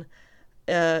 7.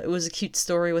 It was a cute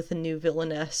story with a new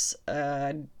villainess.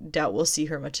 I doubt we'll see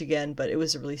her much again, but it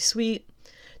was really sweet.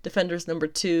 Defenders number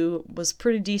 2 was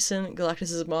pretty decent.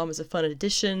 Galactus' mom is a fun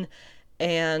addition,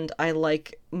 and I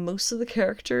like most of the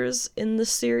characters in the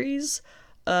series,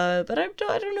 but I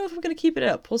don't know if I'm going to keep it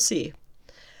up. We'll see.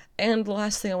 And the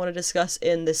last thing I want to discuss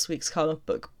in this week's comic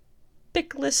book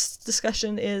pick list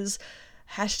discussion is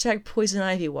hashtag Poison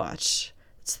Ivy Watch.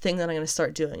 It's the thing that I'm going to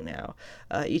start doing now.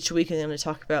 Each week I'm going to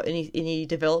talk about any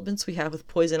developments we have with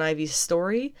Poison Ivy's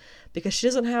story, because she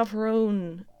doesn't have her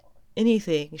own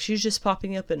anything. She's just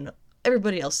popping up in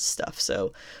everybody else's stuff.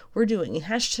 So we're doing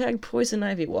hashtag Poison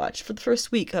Ivy Watch for the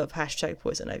first week of hashtag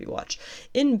Poison Ivy Watch.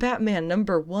 In Batman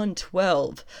number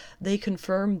 112, they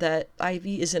confirm that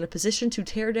Ivy is in a position to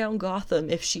tear down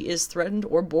Gotham if she is threatened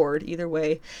or bored, either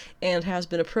way, and has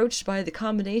been approached by the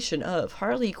combination of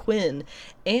Harley Quinn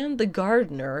and the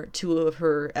Gardener, 2 of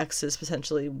her exes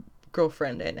potentially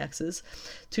girlfriend and exes,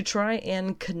 to try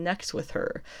and connect with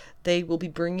her. They will be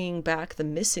bringing back the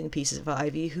missing pieces of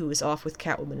Ivy, who is off with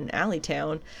Catwoman in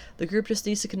Alleytown. The group just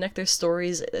needs to connect their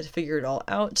stories, figure it all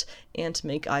out, and to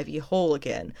make Ivy whole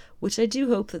again, which I do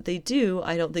hope that they do.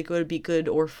 I don't think it would be good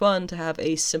or fun to have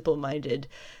a simple-minded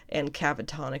and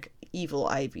catatonic evil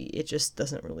Ivy. It just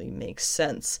doesn't really make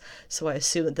sense. So I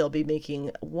assume that they'll be making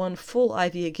one full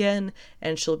Ivy again,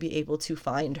 and she'll be able to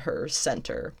find her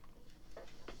center.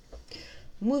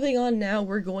 Moving on now,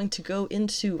 we're going to go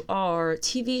into our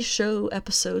TV show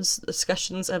episodes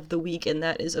discussions of the week, and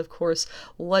that is, of course,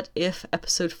 What If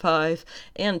Episode 5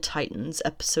 and Titans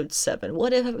Episode 7.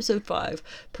 What If Episode 5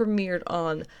 premiered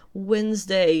on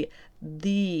Wednesday,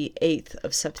 the 8th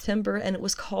of September, and it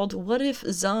was called What If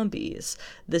Zombies.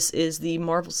 This is the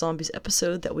Marvel Zombies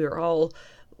episode that we are all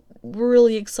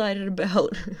really excited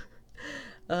about,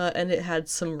 and it had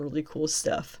some really cool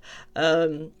stuff.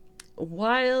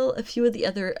 While a few of the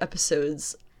other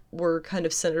episodes were kind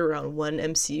of centered around one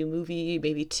MCU movie,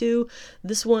 maybe two,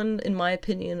 this one, in my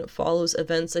opinion, follows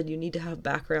events and you need to have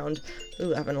background.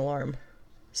 Ooh, I have an alarm.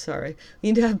 Sorry. We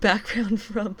need to have background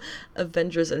from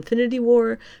Avengers Infinity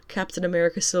War, Captain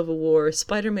America Civil War,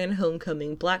 Spider-Man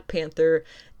Homecoming, Black Panther,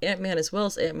 Ant-Man as well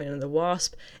as Ant-Man and the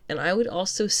Wasp, and I would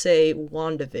also say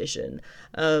WandaVision.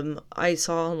 I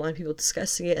saw online people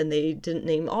discussing it and they didn't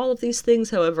name all of these things.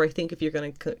 However, I think if you're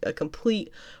going to a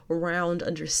complete round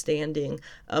understanding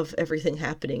of everything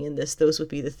happening in this, those would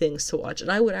be the things to watch. And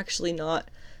I would actually not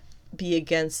be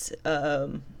against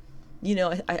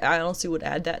I honestly would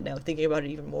add that now, thinking about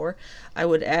it even more. I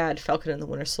would add Falcon and the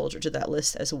Winter Soldier to that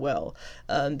list as well,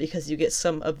 because you get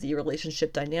some of the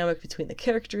relationship dynamic between the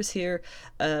characters here,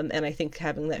 and I think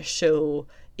having that show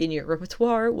in your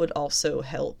repertoire would also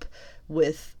help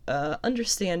with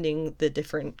understanding the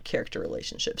different character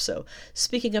relationships. So,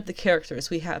 speaking of the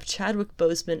characters, we have Chadwick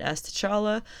Boseman as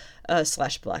T'Challa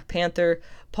 / Black Panther,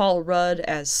 Paul Rudd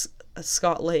as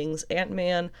Scott Lang's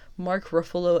Ant-Man, Mark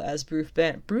Ruffalo as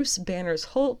Bruce Banner's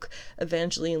Hulk,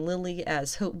 Evangeline Lilly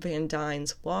as Hope Van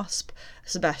Dyne's Wasp,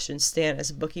 Sebastian Stan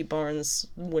as Bucky Barnes'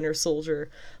 Winter Soldier,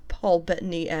 Paul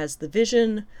Bettany as The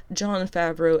Vision, Jon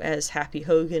Favreau as Happy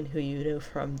Hogan, who you know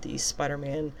from the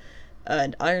Spider-Man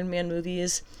and Iron Man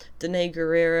movies. Danai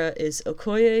Gurira is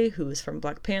Okoye, who is from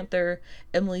Black Panther.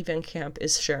 Emily Van Camp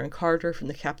is Sharon Carter from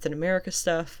the Captain America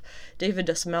stuff. David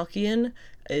Dastmalchian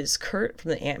is Kurt from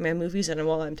the Ant-Man movies, and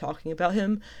while I'm talking about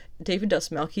him, David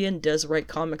Dastmalchian does write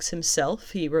comics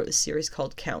himself. He wrote a series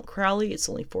called Count Crowley. It's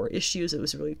only 4 issues. It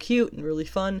was really cute and really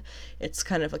fun. It's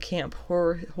kind of a camp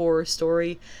horror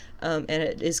story, and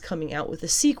it is coming out with a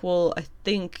sequel, I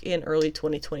think, in early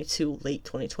 2022, late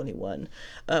 2021.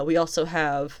 We also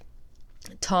have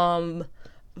Tom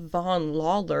Von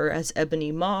Lawler as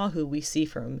Ebony Maw, who we see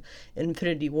from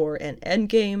Infinity War and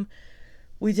Endgame.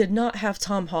 We did not have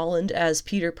Tom Holland as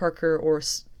Peter Parker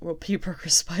Peter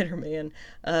Parker's Spider-Man.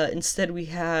 Instead, we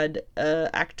had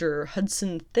actor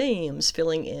Hudson Thames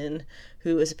filling in,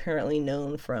 who is apparently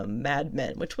known from Mad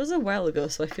Men, which was a while ago,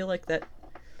 so I feel like that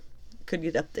could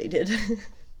get updated.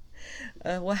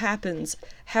 What happens,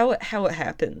 how it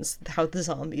happens, how the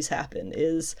zombies happen,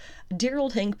 is dear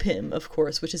old Hank Pym, of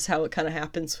course, which is how it kind of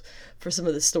happens for some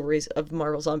of the stories of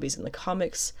Marvel Zombies in the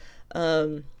comics.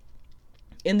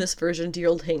 In this version, dear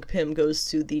old Hank Pym goes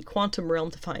to the quantum realm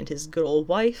to find his good old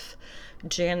wife,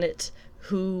 Janet,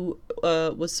 who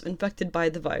was infected by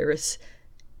the virus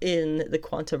in the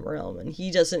quantum realm, and he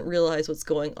doesn't realize what's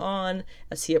going on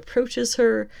as he approaches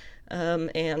her, and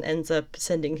ends up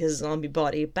sending his zombie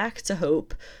body back to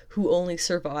Hope, who only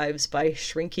survives by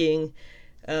shrinking.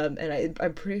 And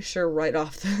I'm pretty sure right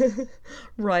off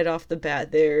the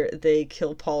bat there, they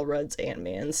kill Paul Rudd's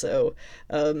Ant-Man, so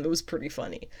it was pretty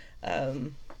funny.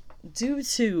 Due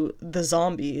to the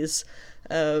zombies,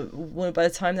 by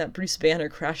the time that Bruce Banner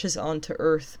crashes onto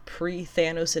Earth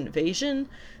pre-Thanos invasion,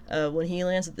 when he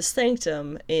lands at the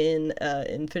Sanctum in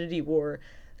Infinity War,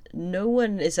 no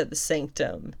one is at the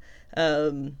Sanctum.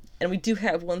 And we do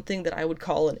have one thing that I would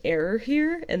call an error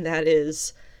here, and that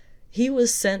is he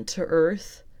was sent to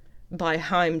Earth by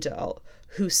Heimdall,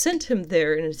 who sent him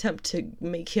there in an attempt to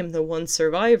make him the one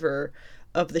survivor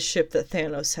of the ship that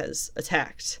Thanos has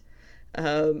attacked.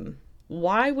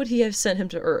 Why would he have sent him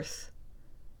to Earth?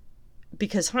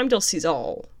 Because Heimdall sees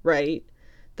all, right?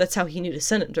 That's how he knew to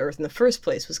send him to Earth in the first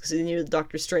place, was because he knew that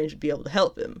Doctor Strange would be able to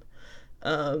help him.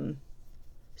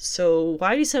 So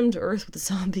why did he send him to Earth with the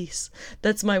zombies?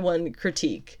 That's my one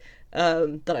critique,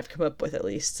 that I've come up with, at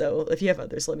least. So if you have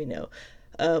others, let me know.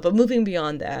 But moving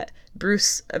beyond that,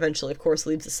 Bruce eventually, of course,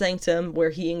 leaves the Sanctum,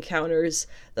 where he encounters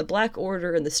the Black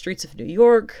Order in the streets of New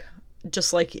York,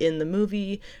 just like in the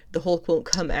movie, the Hulk won't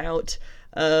come out.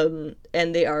 And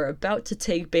they are about to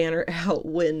take Banner out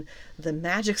when the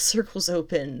magic circles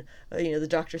open, the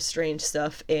Doctor Strange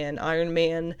stuff, and Iron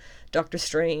Man, Doctor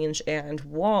Strange, and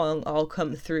Wong all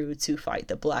come through to fight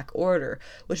the Black Order,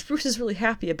 which Bruce is really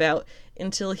happy about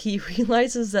until he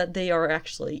realizes that they are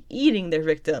actually eating their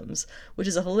victims, which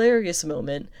is a hilarious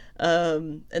moment.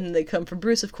 And then they come for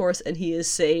Bruce, of course, and he is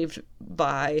saved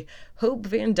by Hope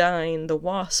Van Dyne, the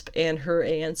Wasp, and her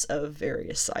ants of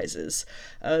various sizes.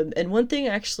 And one thing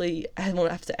actually I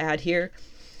won't have to add here,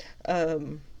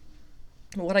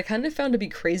 what I kind of found to be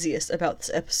craziest about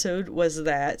this episode was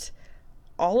that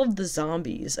all of the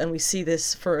zombies, and we see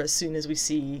this for as soon as we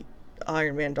see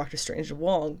Iron Man, Doctor Strange, and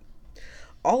Wong,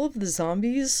 all of the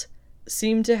zombies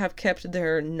seem to have kept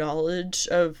their knowledge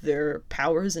of their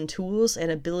powers and tools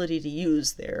and ability to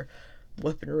use their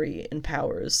weaponry and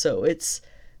powers. So it's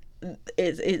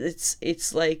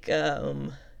like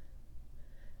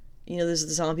there's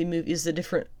the zombie movies, the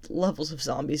different levels of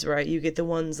zombies, right? You get the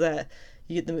ones that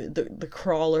you get the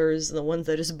crawlers, and the ones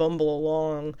that just bumble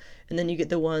along, and then you get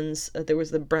the ones there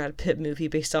was the Brad Pitt movie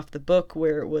based off the book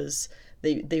where it was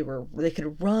they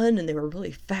could run and they were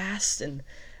really fast, and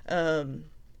in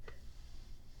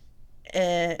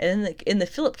the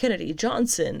Philip Kennedy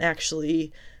Johnson,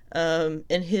 actually,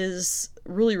 in his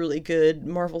really, really good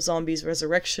Marvel Zombies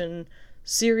Resurrection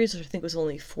series, which I think was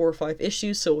only 4 or 5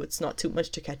 issues, so it's not too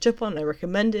much to catch up on. I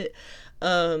recommend it.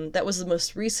 That was the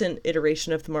most recent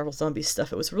iteration of the Marvel Zombies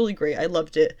stuff. It was really great. I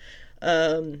loved it.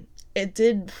 It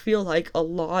did feel like a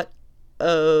lot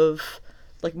of,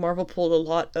 like, Marvel pulled a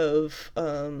lot of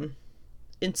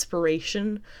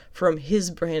inspiration from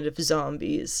his brand of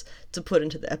zombies to put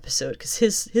into the episode, because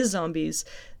his zombies,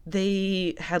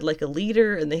 they had like a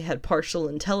leader and they had partial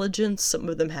intelligence. Some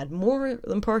of them had more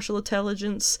than partial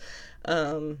intelligence.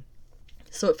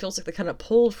 So it feels like they kind of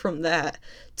pulled from that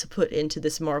to put into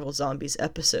this Marvel Zombies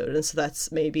episode. And so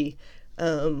that's maybe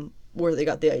where they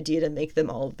got the idea to make them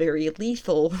all very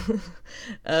lethal,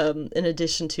 in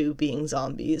addition to being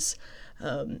zombies.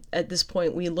 At this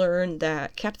point, we learn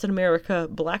that Captain America,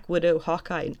 Black Widow,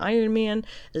 Hawkeye, and Iron Man,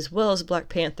 as well as Black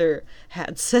Panther,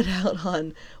 had set out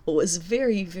on what was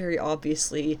very, very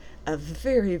obviously a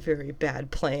very, very bad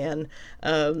plan,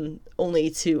 only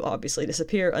to obviously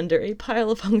disappear under a pile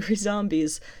of hungry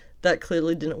zombies. That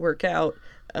clearly didn't work out,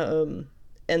 and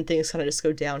things kind of just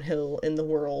go downhill in the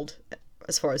world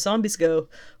as far as zombies go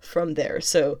from there.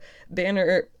 So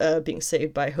Banner, being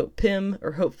saved by Hope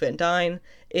Van Dyne,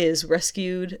 is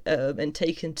rescued and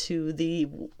taken to the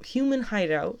human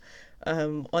hideout.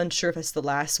 Unsure if it's the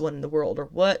last one in the world or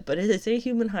what, but it is a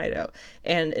human hideout.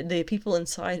 And the people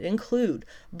inside include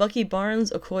Bucky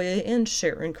Barnes, Okoye, and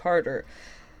Sharon Carter.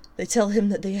 They tell him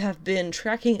that they have been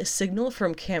tracking a signal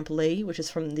from Camp Lay, which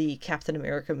is from the Captain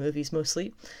America movies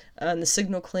mostly, and the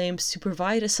signal claims to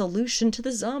provide a solution to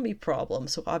the zombie problem.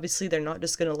 So obviously they're not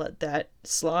just going to let that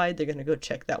slide, they're going to go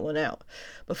check that one out.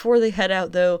 Before they head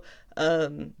out, though,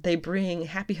 they bring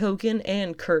Happy Hogan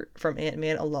and Kurt from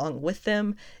Ant-Man along with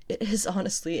them. It is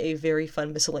honestly a very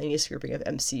fun miscellaneous grouping of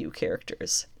MCU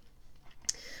characters.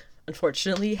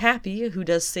 Unfortunately, Happy, who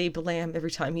does say blam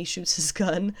every time he shoots his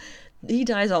gun, he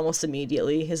dies almost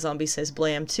immediately. His zombie says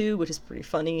blam too, which is pretty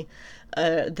funny.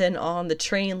 Then on the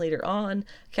train later on,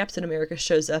 Captain America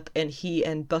shows up and he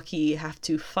and Bucky have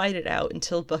to fight it out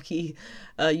until Bucky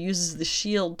uses the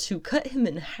shield to cut him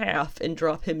in half and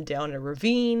drop him down a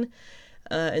ravine.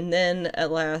 And then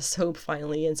at last, Hope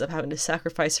finally ends up having to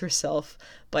sacrifice herself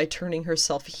by turning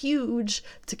herself huge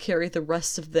to carry the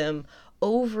rest of them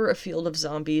over a field of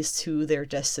zombies to their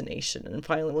destination. And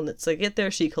finally, when they get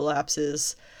there, she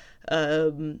collapses.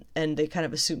 And they kind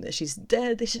of assume that she's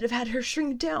dead. They should have had her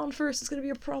shrink down first. It's going to be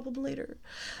a problem later.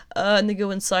 And they go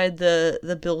inside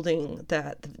the building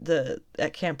that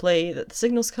at Camp Lay that the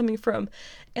signal's coming from,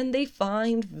 and they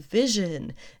find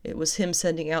Vision. It was him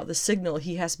sending out the signal.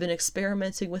 He has been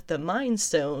experimenting with the Mind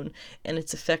Stone and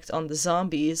its effect on the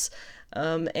zombies.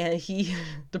 And he,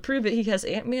 to prove it, he has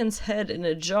Ant-Man's head in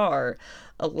a jar,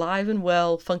 alive and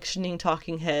well, functioning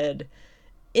talking head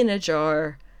in a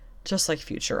jar, just like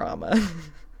Futurama.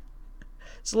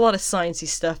 There's a lot of sciencey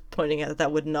stuff pointing out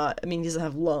that would not, I mean, he doesn't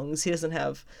have lungs, he doesn't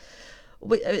have,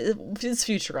 it's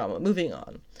Futurama, moving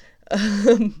on.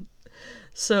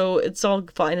 So it's all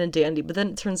fine and dandy, but then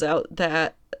it turns out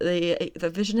that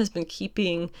the Vision has been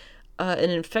keeping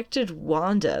an infected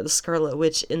Wanda, the Scarlet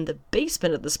Witch, in the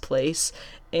basement of this place,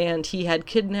 and he had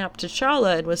kidnapped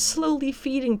T'Challa and was slowly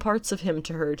feeding parts of him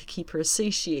to her to keep her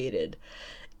satiated.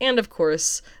 And of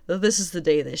course, this is the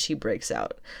day that she breaks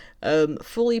out.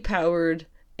 Fully powered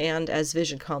and, as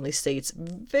Vision calmly states,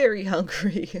 very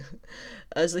hungry.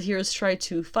 As the heroes try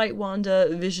to fight Wanda,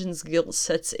 Vision's guilt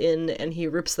sets in and he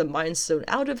rips the Mind Stone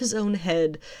out of his own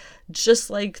head,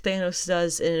 just like Thanos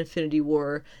does in Infinity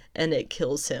War, and it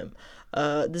kills him.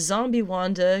 The zombie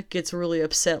Wanda gets really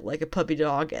upset like a puppy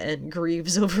dog and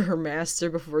grieves over her master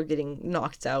before getting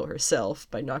knocked out herself.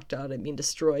 By knocked out, I mean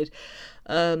destroyed.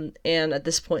 And at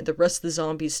this point, the rest of the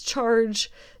zombies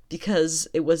charge because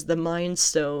it was the Mind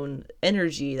Stone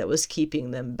energy that was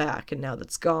keeping them back, and now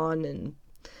that's gone, and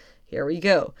here we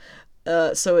go.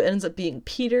 So it ends up being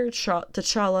Peter,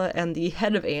 T'Challa, and the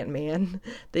head of Ant-Man.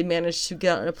 They manage to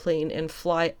get on a plane and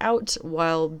fly out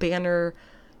while Banner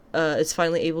is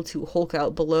finally able to Hulk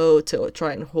out below to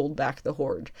try and hold back the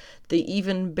Horde. They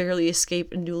even barely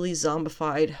escape newly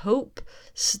zombified Hope,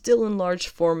 still in large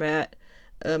format,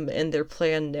 and their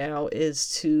plan now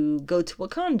is to go to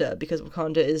Wakanda, because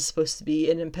Wakanda is supposed to be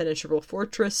an impenetrable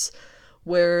fortress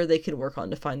where they can work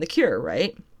on to find the cure,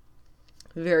 right?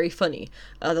 Very funny.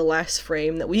 The last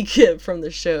frame that we get from the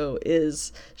show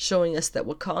is showing us that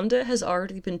Wakanda has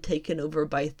already been taken over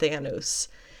by Thanos.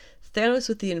 Thanos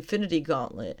with the Infinity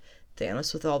Gauntlet,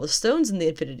 Thanos with all the stones in the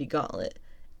Infinity Gauntlet,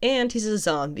 and he's a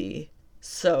zombie.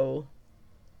 So,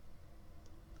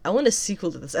 I want a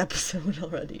sequel to this episode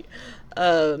already.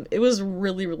 It was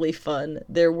really, really fun.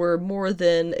 There were more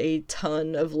than a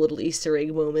ton of little Easter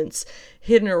egg moments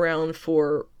hidden around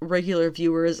for regular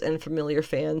viewers and familiar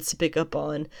fans to pick up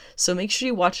on. So make sure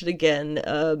you watch it again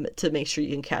to make sure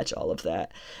you can catch all of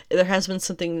that. There has been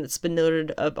something that's been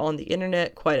noted up on the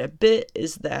internet quite a bit,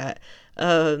 is that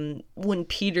when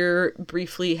Peter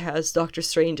briefly has Doctor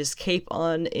Strange's cape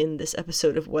on in this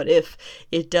episode of What If,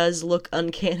 it does look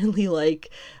uncannily like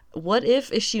What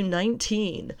If issue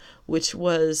 19, which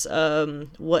was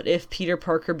what if Peter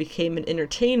Parker became an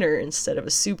entertainer instead of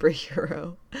a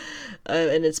superhero.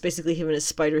 And it's basically him in his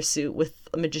spider suit with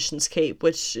a magician's cape,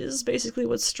 which is basically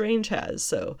what Strange has.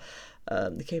 So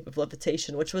the cape of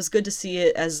levitation, which was good to see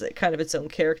it as kind of its own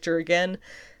character again.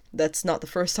 That's not the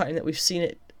first time that we've seen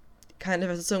it kind of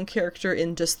as its own character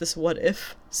in just this What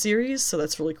If series, so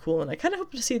that's really cool, and I kind of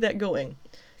hope to see that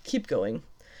keep going.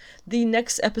 The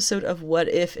next episode of What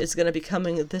If is going to be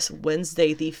coming this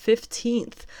Wednesday, the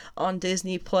 15th, on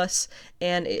Disney+,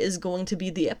 and it is going to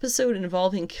be the episode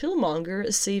involving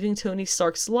Killmonger saving Tony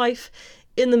Stark's life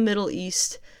in the Middle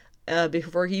East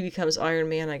before he becomes Iron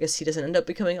Man. I guess he doesn't end up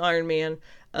becoming Iron Man,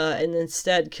 and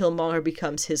instead Killmonger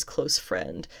becomes his close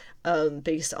friend.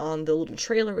 Based on the little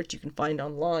trailer, which you can find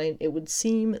online, it would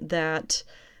seem that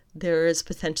there is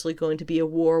potentially going to be a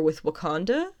war with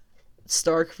Wakanda.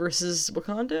 Stark versus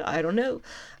Wakanda? I don't know.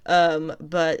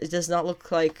 But it does not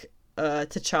look like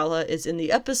T'Challa is in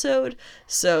the episode,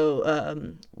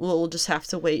 so we'll just have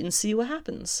to wait and see what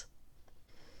happens.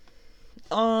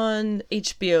 On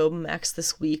HBO Max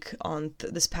this week, on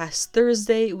this past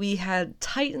Thursday, we had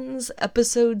Titans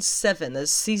episode 7, as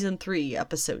season 3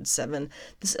 episode 7.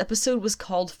 This episode was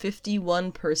called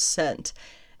 51%,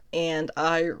 and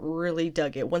I really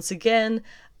dug it. Once again,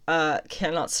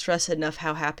 cannot stress enough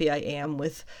how happy I am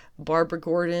with Barbara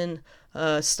Gordon,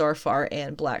 Starfire,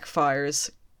 and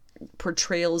Blackfire's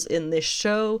portrayals in this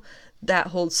show. That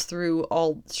holds true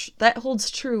all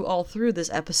through this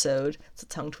episode. It's a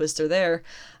tongue twister there.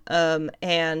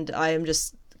 And I am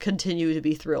just continue to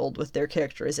be thrilled with their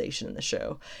characterization in the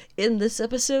show. In this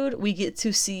episode, we get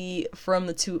to see from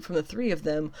the three of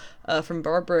them, from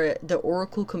Barbara, the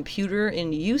Oracle computer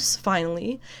in use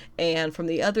finally, and from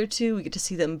the other two, we get to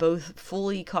see them both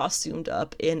fully costumed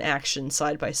up in action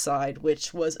side by side,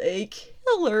 which was a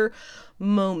killer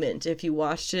moment. If you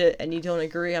watched it and you don't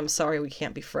agree, I'm sorry, we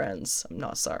can't be friends. I'm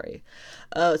not sorry.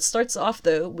 It starts off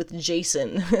though with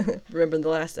Jason. Remember in the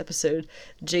last episode,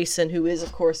 Jason, who is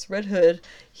of course Red Hood,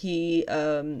 he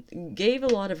gave a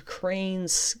lot of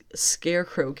Crane's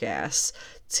scarecrow gas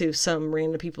to some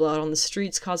random people out on the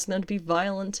streets, causing them to be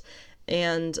violent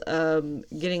and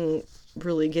getting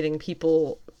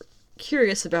people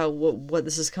curious about what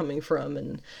this is coming from,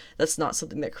 and that's not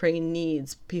something that Crane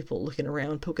needs, people looking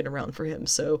around, poking around for him.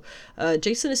 So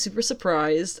Jason is super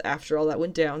surprised after all that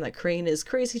went down that Crane is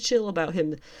crazy chill about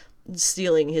him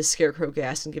stealing his scarecrow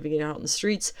gas and giving it out on the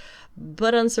streets,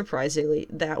 but unsurprisingly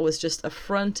that was just a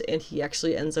front, and he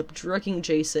actually ends up drugging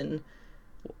Jason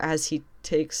as he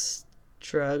takes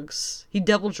drugs. He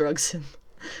double drugs him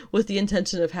with the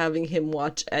intention of having him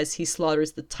watch as he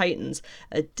slaughters the Titans.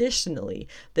 Additionally,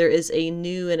 there is a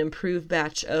new and improved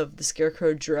batch of the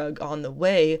Scarecrow drug on the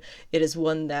way. It is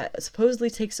one that supposedly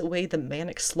takes away the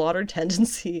manic slaughter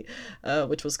tendency,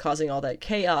 which was causing all that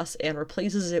chaos, and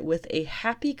replaces it with a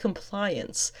happy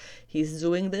compliance. He's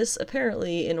doing this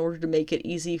apparently in order to make it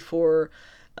easy for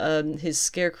his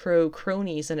scarecrow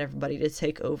cronies and everybody to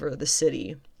take over the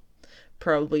city.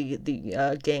 Probably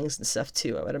the gangs and stuff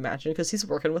too, I would imagine, because he's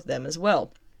working with them as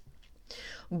well.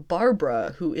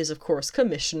 Barbara, who is of course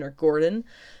Commissioner Gordon,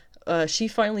 she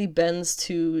finally bends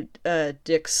to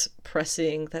Dick's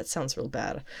pressing, that sounds real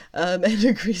bad, and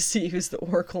agrees to use the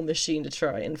Oracle machine to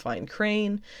try and find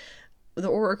Crane. The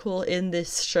Oracle in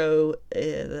this show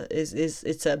is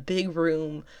it's a big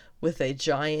room with a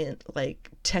giant, like,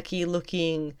 techie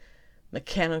looking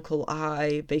mechanical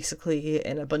eye, basically,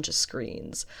 and a bunch of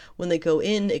screens. When they go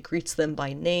in, it greets them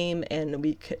by name, and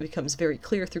it becomes very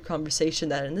clear through conversation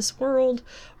that in this world,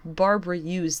 Barbara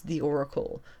used the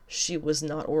Oracle. She was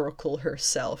not Oracle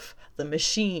herself. The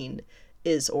machine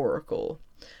is Oracle.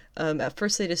 At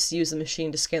first, they just use the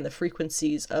machine to scan the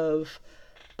frequencies of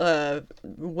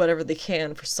whatever they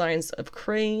can for signs of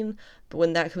Crane, but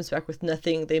when that comes back with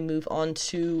nothing, they move on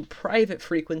to private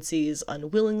frequencies,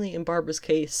 unwillingly in Barbara's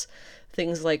case,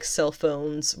 things like cell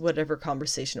phones, whatever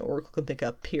conversation Oracle can pick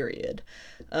up, period.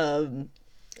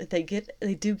 They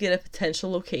do get a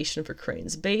potential location for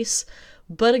Crane's base,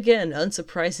 but again,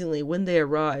 unsurprisingly, when they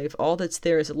arrive, all that's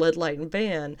there is a lead light and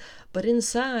van, but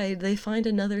inside they find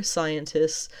another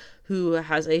scientist who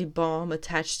has a bomb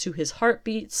attached to his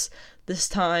heartbeats. This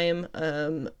time,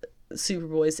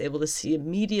 Superboy is able to see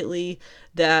immediately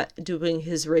that doing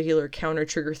his regular counter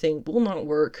trigger thing will not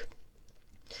work,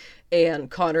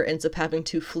 and Connor ends up having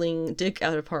to fling Dick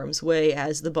out of harm's way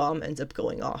as the bomb ends up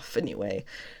going off anyway.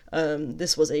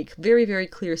 This was a very, very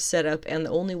clear setup, and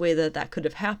the only way that could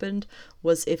have happened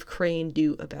was if Crane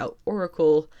knew about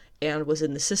Oracle and was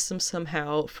in the system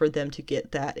somehow for them to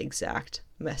get that exact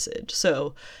message.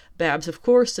 So Babs, of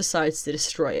course, decides to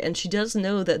destroy it, and she does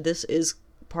know that this is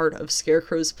part of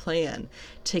Scarecrow's plan,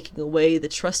 taking away the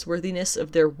trustworthiness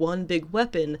of their one big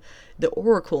weapon, the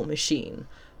Oracle machine.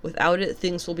 Without it,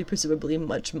 things will be presumably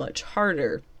much, much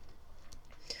harder.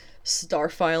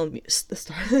 Starfire,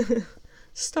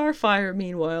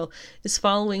 meanwhile, is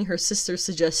following her sister's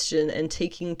suggestion and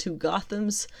taking to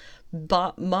Gotham's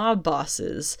mob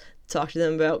bosses, talk to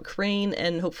them about Crane,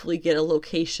 and hopefully get a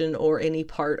location or any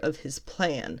part of his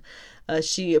plan.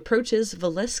 She approaches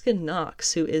Valeska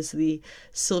Knox, who is the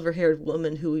silver-haired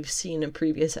woman who we've seen in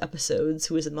previous episodes,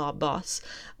 who is a mob boss,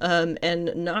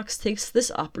 and Knox takes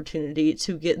this opportunity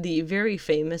to get the very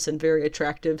famous and very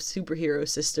attractive superhero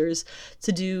sisters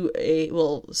to do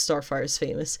Starfire's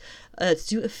famous, to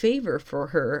do a favor for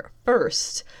her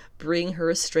first, bring her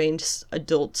estranged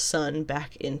adult son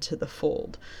back into the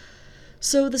fold.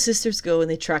 So the sisters go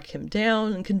and they track him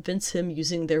down and convince him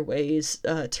using their ways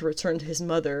to return to his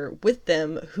mother with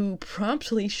them, who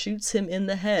promptly shoots him in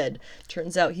the head.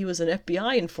 Turns out he was an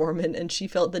FBI informant and she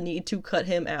felt the need to cut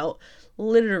him out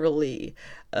literally.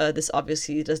 This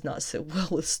obviously does not sit well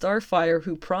with Starfire,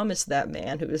 who promised that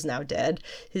man, who is now dead,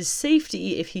 his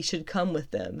safety if he should come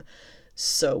with them.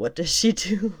 So what does she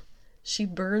do? She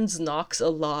burns Knox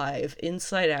alive,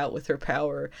 inside out with her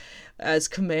power, as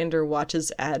Commander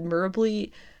watches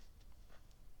admirably,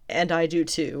 and I do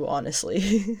too,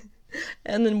 honestly.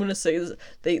 And then when I say this,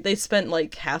 they spent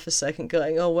like half a second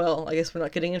going, oh well, I guess we're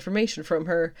not getting information from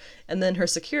her, and then her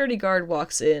security guard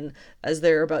walks in as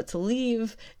they're about to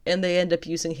leave, and they end up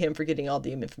using him for getting all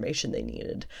the information they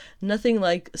needed. Nothing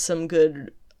like some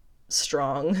good,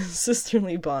 strong,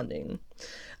 sisterly bonding.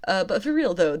 But for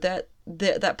real though, that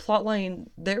plotline,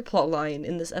 their plotline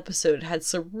in this episode had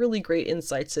some really great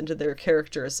insights into their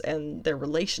characters and their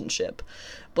relationship.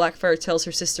 Blackfire tells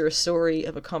her sister a story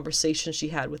of a conversation she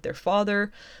had with their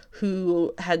father,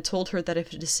 who had told her that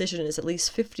if a decision is at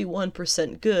least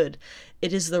 51% good,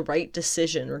 it is the right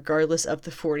decision, regardless of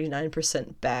the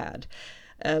 49% bad.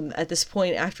 At this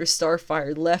point, after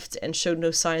Starfire left and showed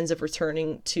no signs of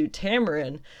returning to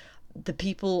Tamaran, the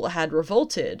people had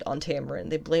revolted on Tamaran.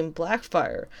 They blamed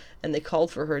Blackfire, and they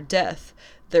called for her death.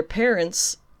 Their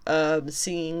parents,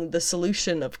 seeing the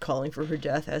solution of calling for her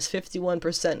death as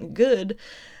 51% good,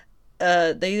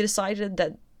 they decided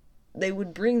that they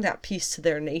would bring that peace to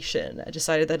their nation.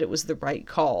 Decided that it was the right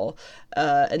call,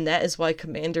 and that is why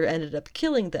Commander ended up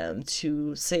killing them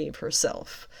to save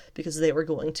herself, because they were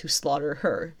going to slaughter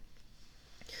her.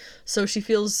 So she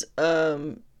feels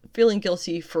feeling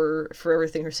guilty for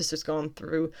everything her sister's gone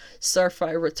through.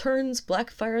 Starfire returns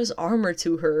Blackfire's armor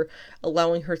to her,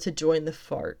 allowing her to join the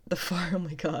oh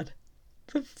my god.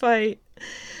 the fight.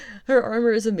 Her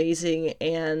armor is amazing,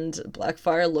 and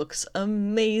Blackfire looks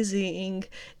amazing.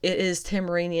 It is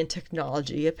Tamaranian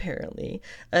technology, apparently.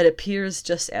 It appears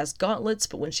just as gauntlets,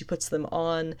 but when she puts them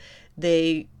on,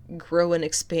 they grow and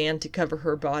expand to cover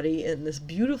her body in this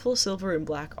beautiful silver and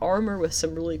black armor with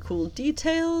some really cool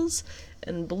details,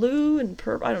 and blue and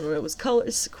purple. I don't know, it was color.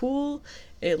 It's cool.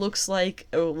 It looks like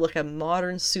a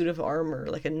modern suit of armor,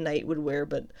 like a knight would wear,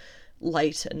 but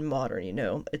light and modern, you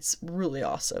know. It's really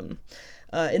awesome.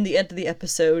 In the end of the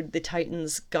episode, the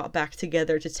Titans got back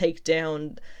together to take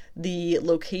down the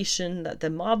location that the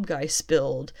mob guy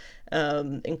spilled,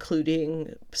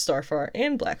 including Starfire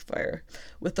and Blackfire.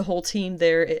 With the whole team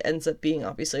there, it ends up being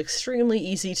obviously extremely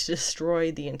easy to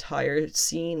destroy the entire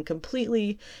scene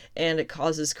completely, and it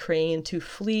causes Crane to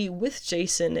flee with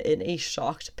Jason in a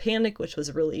shocked panic, which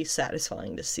was really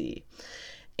satisfying to see.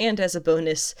 And as a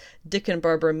bonus, Dick and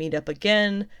Barbara meet up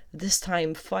again, this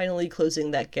time finally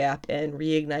closing that gap and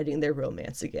reigniting their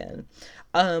romance again.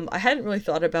 I hadn't really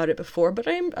thought about it before, but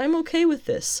I'm okay with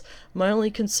this. My only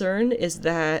concern is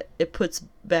that it puts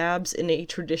Babs in a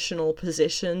traditional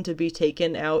position to be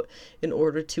taken out in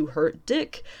order to hurt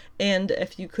Dick, and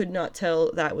if you could not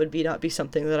tell, that would not be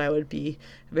something that I would be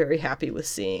very happy with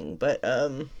seeing. But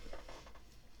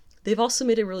they've also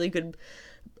made a really good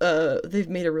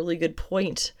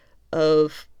point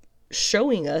of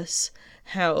showing us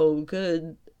how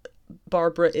good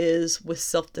Barbara is with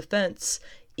self-defense,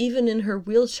 even in her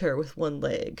wheelchair with one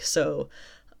leg. So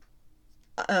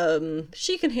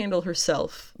she can handle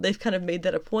herself. They've kind of made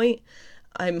that a point.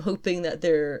 I'm hoping that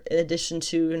they're, in addition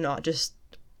to not just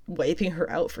wiping her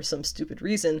out for some stupid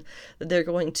reason, that they're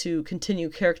going to continue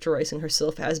characterizing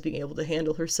herself as being able to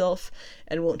handle herself,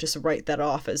 and won't just write that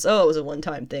off as, oh, it was a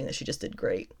one-time thing that she just did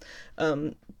great.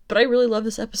 But I really love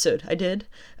this episode. I did.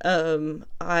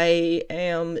 I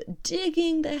am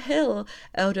digging the hell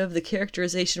out of the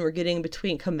characterization we're getting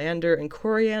between Commander and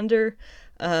Coriander,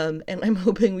 and I'm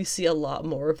hoping we see a lot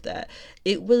more of that.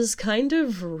 It was kind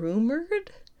of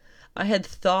rumored. I had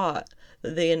thought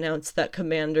they announced that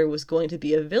Commander was going to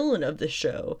be a villain of the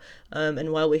show,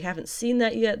 and while we haven't seen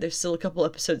that yet, there's still a couple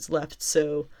episodes left,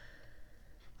 so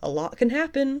a lot can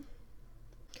happen.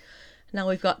 Now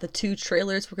we've got the 2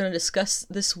 trailers we're going to discuss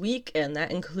this week, and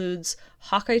that includes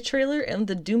Hawkeye trailer and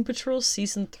the Doom Patrol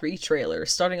Season 3 trailer.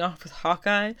 Starting off with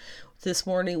Hawkeye, this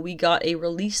morning we got a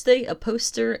release date, a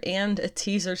poster, and a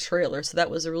teaser trailer, so that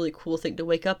was a really cool thing to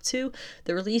wake up to.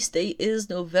 The release date is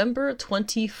November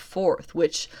 24th,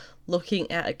 which,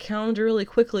 looking at a calendar really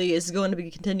quickly, is going to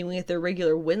be continuing at their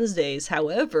regular Wednesdays.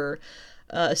 However,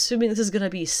 assuming this is going to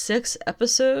be 6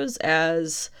 episodes,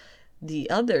 as the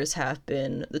others have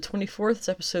been, the 24th is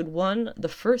episode 1, the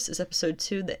 1st is episode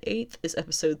 2, the 8th is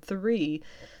episode 3,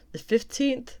 the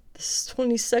 15th, the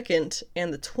 22nd,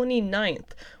 and the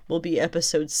 29th will be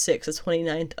episode 6, the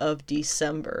 29th of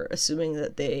December, assuming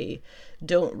that they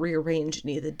don't rearrange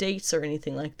any of the dates or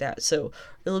anything like that. So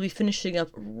it'll be finishing up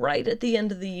right at the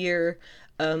end of the year,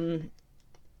 and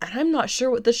I'm not sure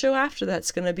what the show after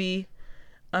that's going to be.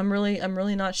 I'm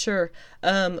really not sure,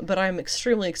 but I'm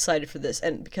extremely excited for this,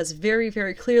 and because very,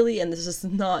 very clearly, and this is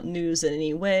not news in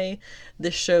any way,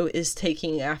 this show is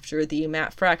taking after the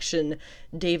Matt Fraction,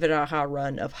 David Aja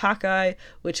run of Hawkeye,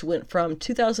 which went from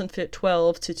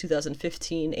 2012 to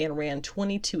 2015 and ran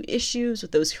 22 issues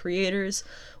with those creators,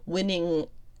 winning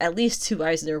at least 2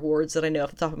 Eisner Awards that I know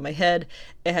off the top of my head,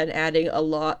 and adding a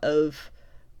lot of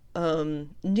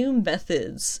new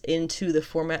methods into the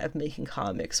format of making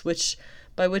comics,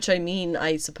 by which I mean,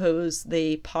 I suppose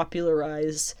they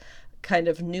popularized kind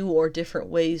of new or different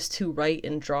ways to write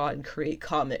and draw and create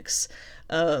comics.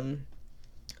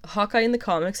 Hawkeye in the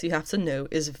comics, you have to note,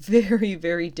 is very,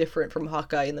 very different from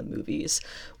Hawkeye in the movies.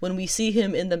 When we see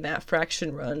him in the Matt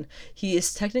Fraction run, he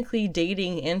is technically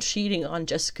dating and cheating on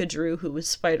Jessica Drew, who was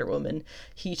Spider-Woman.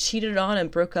 He cheated on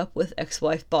and broke up with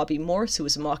ex-wife Bobby Morse, who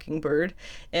was Mockingbird,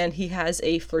 and he has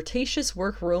a flirtatious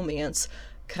work romance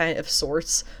kind of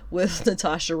sorts with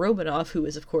Natasha Romanoff, who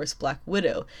is of course Black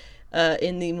Widow.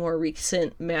 In the more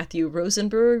recent Matthew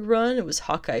Rosenberg run, it was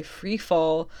Hawkeye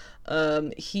Freefall.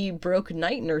 He broke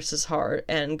Night Nurse's heart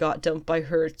and got dumped by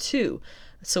her too.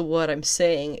 So what I'm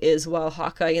saying is, while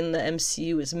Hawkeye in the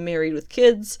MCU is married with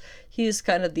kids, he is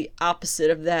kind of the opposite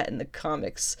of that in the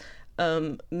comics.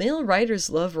 Male writers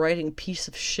love writing piece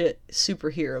of shit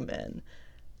superhero men.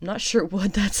 Not sure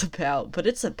what that's about, but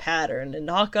it's a pattern, and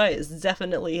Hawkeye is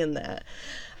definitely in that.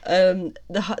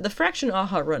 The Fraction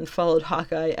Aja run followed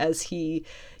Hawkeye as he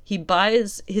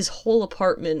buys his whole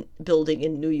apartment building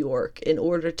in New York in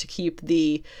order to keep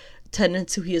the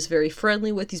tenants who he is very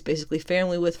friendly with, he's basically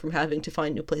family with, from having to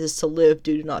find new places to live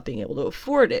due to not being able to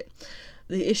afford it.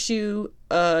 The issue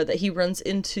that he runs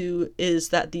into is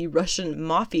that the Russian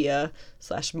mafia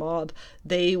 / mob,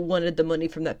 they wanted the money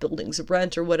from that building's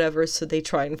rent or whatever, so they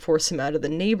try and force him out of the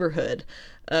neighborhood.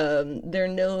 They're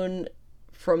known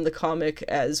from the comic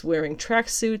as wearing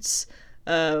tracksuits,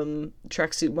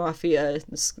 tracksuit mafia,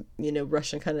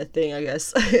 Russian kind of thing, I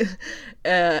guess.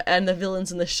 And the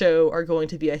villains in the show are going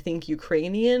to be, I think,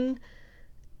 Ukrainian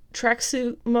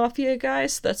tracksuit mafia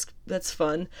guys. That's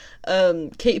fun.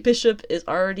 Kate Bishop is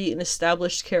already an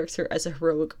established character as a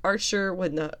heroic archer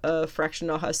when the Fraction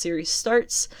Naha series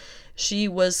starts. She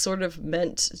was sort of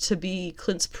meant to be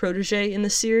Clint's protege in the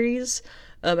series.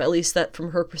 At least that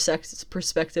from her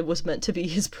perspective was meant to be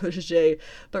his protege,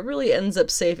 but really ends up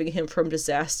saving him from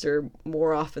disaster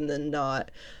more often than not,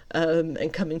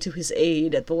 and coming to his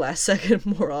aid at the last second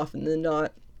more often than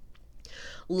not.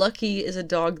 Lucky is a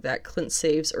dog that Clint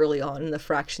saves early on in the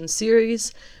Fraction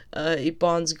series. It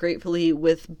bonds gratefully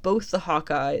with both the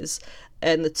Hawkeyes,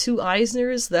 and the two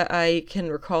Eisners that I can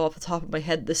recall off the top of my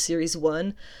head this series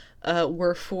one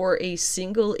were for a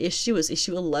single issue, as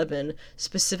issue 11,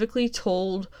 specifically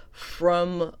told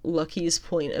from Lucky's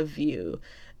point of view.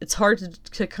 It's hard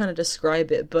to kind of describe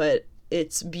it, but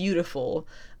it's beautiful.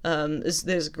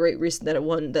 There's a great reason that it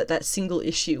won, that single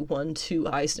issue won 2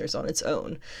 Eisners on its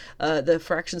own. The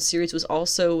Fraction series was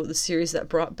also the series that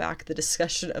brought back the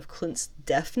discussion of Clint's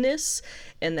deafness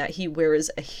and that he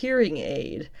wears a hearing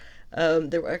aid.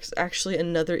 There was actually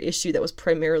another issue that was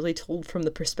primarily told from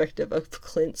the perspective of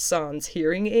Clint Sans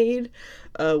hearing aid,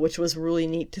 which was really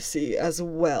neat to see as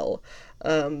well.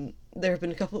 There have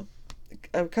been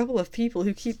a couple of people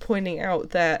who keep pointing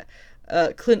out that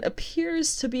Clint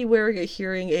appears to be wearing a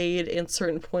hearing aid in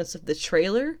certain points of the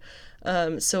trailer.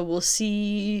 So we'll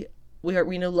see.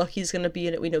 We know Lucky's going to be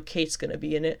in it. We know Kate's going to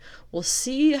be in it. We'll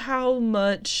see how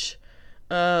much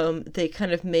they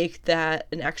kind of make that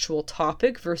an actual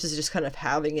topic versus just kind of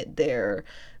having it there.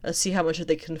 See how much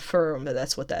they confirm that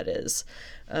that's what that is.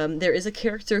 There is a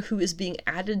character who is being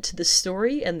added to the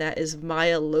story, and that is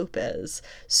Maya Lopez.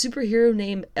 Superhero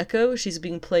name Echo. She's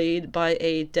being played by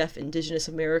a deaf Indigenous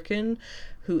American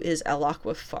who is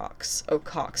Alaqua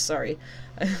Cox, sorry.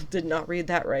 I did not read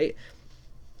that right.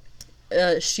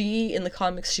 In the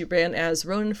comics, she ran as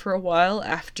Ronin for a while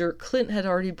after Clint had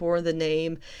already borne the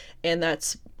name, and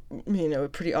that's,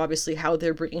 pretty obviously how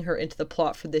they're bringing her into the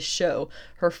plot for this show.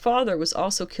 Her father was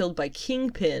also killed by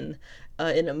Kingpin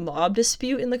in a mob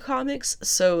dispute in the comics,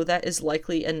 so that is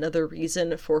likely another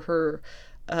reason for her,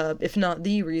 if not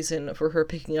the reason for her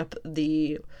picking up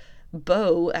the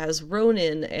bow as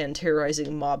Ronin and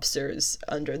terrorizing mobsters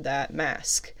under that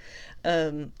mask.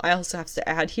 I also have to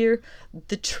add here,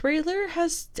 the trailer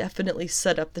has definitely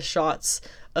set up the shots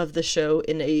of the show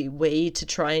in a way to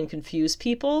try and confuse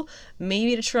people,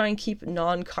 maybe to try and keep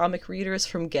non-comic readers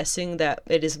from guessing that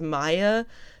it is Maya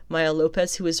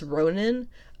Lopez who is Ronin,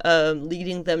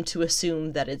 leading them to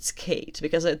assume that it's Kate,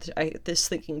 because this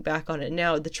thinking back on it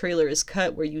now, the trailer is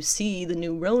cut where you see the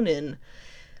new Ronin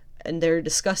and they're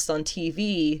discussed on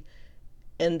TV.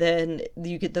 And then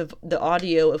you get the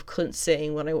audio of Clint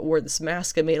saying, when I wore this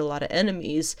mask, I made a lot of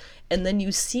enemies. And then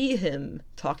you see him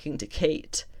talking to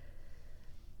Kate.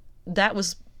 That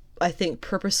was, I think,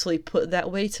 purposely put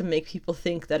that way to make people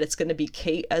think that it's going to be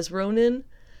Kate as Ronin.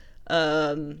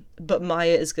 But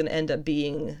Maya is going to end up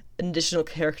being an additional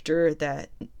character that,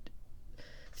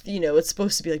 it's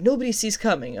supposed to be like nobody sees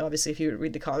coming. Obviously, if you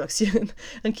read the comics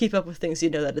and keep up with things,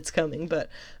 that it's coming. But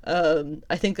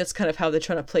I think that's kind of how they're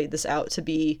trying to play this out, to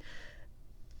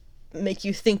make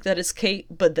you think that it's Kate,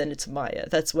 but then it's Maya.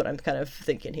 That's what I'm kind of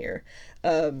thinking here.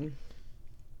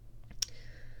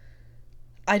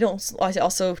 I don't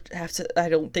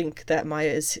think that Maya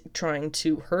is trying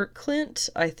to hurt Clint.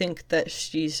 I think that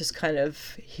she's just kind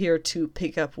of here to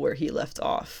pick up where he left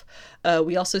off.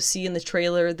 We also see in the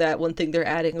trailer that one thing they're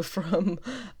adding from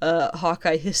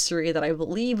Hawkeye history that I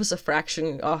believe was a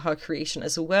Fraction AHA creation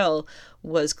as well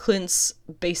was Clint's,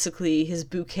 basically his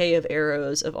bouquet of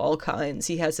arrows of all kinds.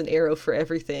 He has an arrow for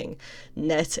everything.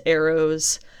 Net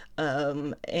arrows,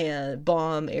 and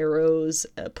bomb arrows,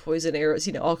 poison arrows,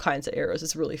 all kinds of arrows.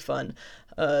 It's really fun.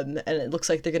 And it looks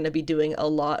like they're going to be doing a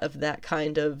lot of that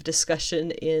kind of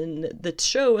discussion in the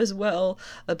show as well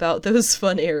about those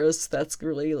fun arrows. That's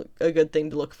really a good thing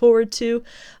to look forward to.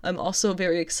 I'm also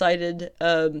very excited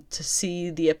to see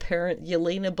the apparent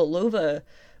Yelena Belova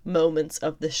moments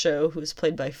of the show, who's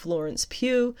played by Florence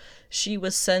Pugh. She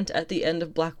was sent at the end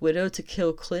of Black Widow to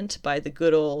kill Clint by the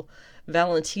good old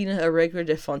Valentina Allegra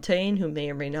de Fontaine, who may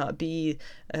or may not be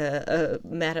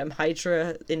Madame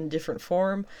Hydra in different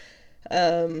form.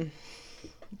 And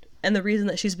the reason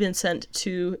that she's been sent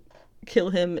to kill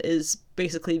him is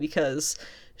basically because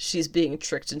she's being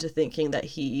tricked into thinking that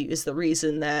he is the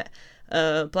reason that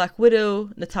Black Widow,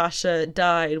 Natasha,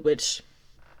 died, which,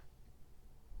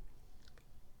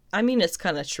 I mean, it's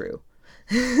kind of true.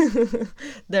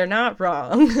 They're not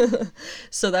wrong.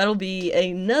 So that'll be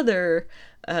another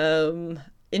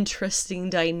interesting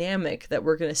dynamic that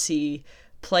we're going to see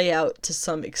play out to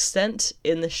some extent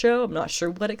in the show. I'm not sure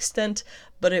what extent,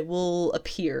 but it will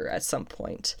appear at some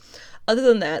point. Other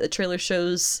than that, the trailer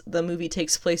shows the movie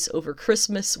takes place over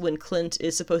Christmas when Clint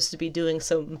is supposed to be doing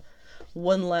some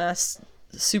one last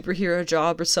superhero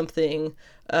job or something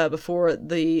before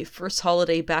the first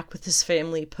holiday back with his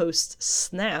family post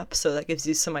Snap. So that gives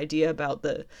you some idea about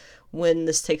when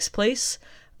this takes place.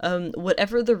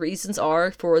 Whatever the reasons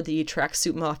are for the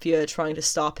tracksuit mafia trying to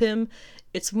stop him,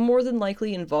 it's more than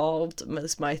likely involved,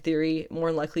 that's my theory, more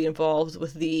than likely involved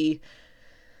with the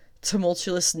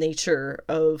tumultuous nature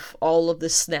of all of the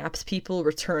Snapped people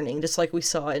returning. Just like we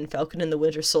saw in Falcon and the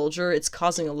Winter Soldier, it's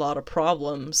causing a lot of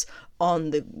problems on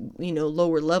the,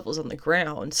 lower levels on the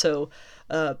ground. So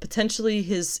potentially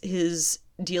his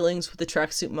dealings with the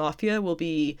tracksuit mafia will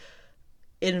be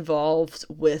involved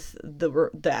with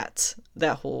that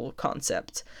whole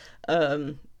concept.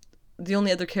 The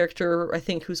only other character I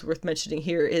think who's worth mentioning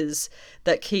here is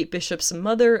that Kate Bishop's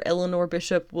mother, Eleanor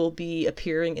Bishop, will be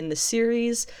appearing in the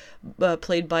series,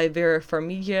 played by Vera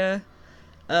Farmiga.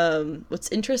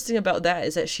 What's interesting about that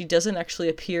is that she doesn't actually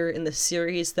appear in the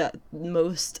series. That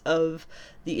most of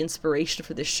the inspiration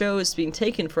for this show is being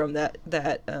taken from that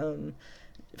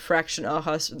Fraction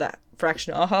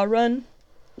Aha run.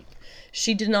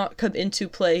 She did not come into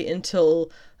play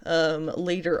until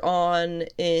later on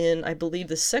in, I believe,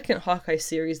 the second Hawkeye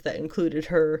series that included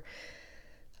her.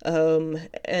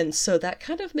 And so that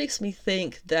kind of makes me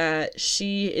think that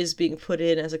she is being put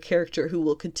in as a character who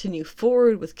will continue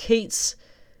forward with Kate's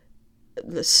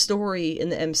the story in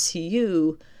the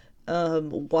MCU,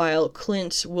 while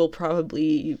Clint will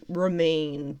probably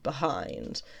remain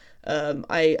behind.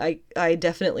 I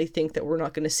definitely think that we're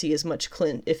not going to see as much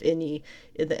Clint, if any,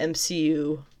 in the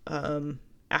MCU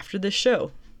after this show.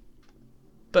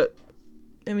 But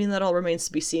I mean, that all remains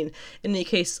to be seen. In any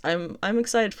case, I'm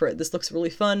excited for it. This looks really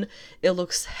fun. It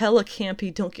looks hella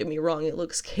campy. Don't get me wrong. It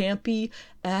looks campy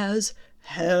as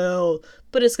hell,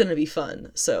 but it's gonna be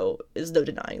fun. So there's no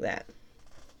denying that.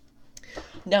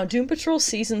 Now, Doom Patrol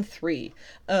Season 3.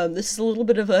 This is a little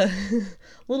bit of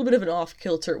an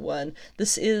off-kilter one.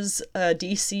 This is a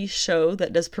DC show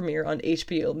that does premiere on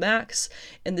HBO Max,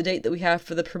 and the date that we have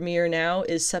for the premiere now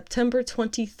is September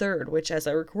 23rd, which, as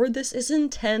I record this, is in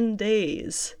 10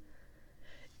 days.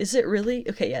 Is it really?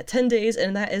 Okay, yeah, 10 days,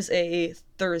 and that is a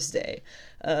Thursday.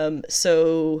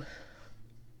 So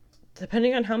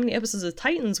depending on how many episodes of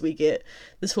Titans we get,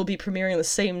 this will be premiering the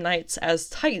same nights as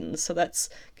Titans, so that's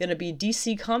going to be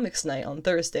DC Comics Night on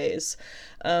Thursdays.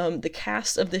 The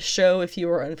cast of this show, if you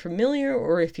are unfamiliar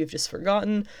or if you've just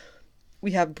forgotten,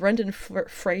 we have Brendan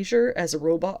Fraser as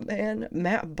Robot Man,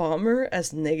 Matt Bomer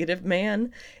as Negative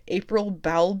Man, April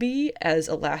Bowlby as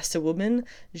Elasti-Woman,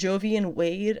 Jovian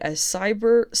Wade as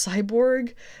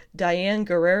Cyborg, Diane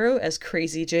Guerrero as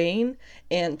Crazy Jane,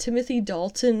 and Timothy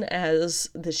Dalton as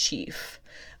the Chief.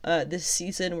 This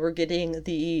season we're getting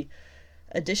the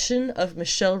addition of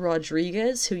Michelle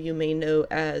Rodriguez, who you may know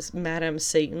as Madame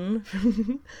Satan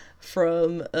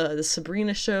from the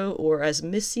Sabrina show, or as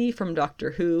Missy from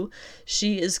Doctor Who.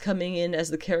 She is coming in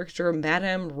as the character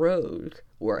Madame Rogue,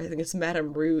 or I think it's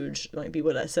Madame Rouge, might be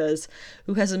what that says,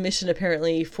 who has a mission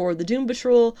apparently for the Doom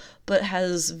Patrol, but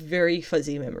has very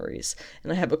fuzzy memories.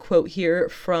 And I have a quote here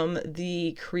from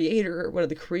the creator, one of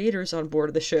the creators on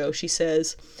board of the show. She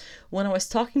says, "When I was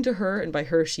talking to her," and by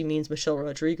her she means Michelle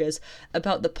Rodriguez,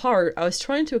 "about the part, I was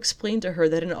trying to explain to her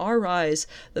that in our eyes,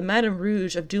 the Madame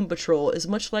Rouge of Doom Patrol is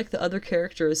much like the other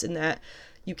characters in that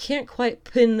you can't quite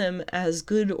pin them as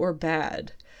good or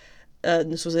bad."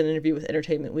 This was an interview with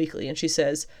Entertainment Weekly, and she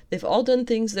says, "They've all done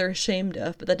things they're ashamed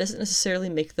of, but that doesn't necessarily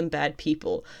make them bad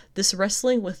people. This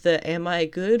wrestling with the am I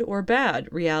good or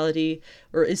bad reality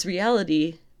is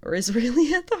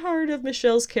really at the heart of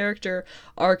Michelle's character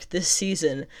arc this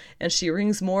season, and she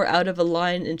rings more out of a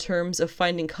line in terms of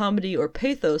finding comedy or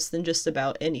pathos than just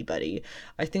about anybody.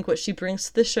 I think what she brings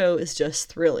to the show is just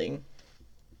thrilling."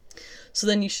 So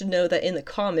then you should know that in the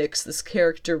comics, this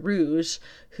character Rouge,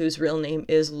 whose real name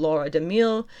is Laura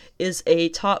DeMille, is a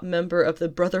top member of the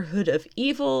Brotherhood of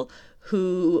Evil,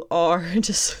 who are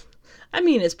just, I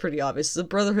mean, it's pretty obvious. It's a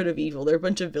Brotherhood of Evil. They're a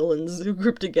bunch of villains who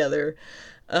group together.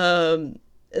 And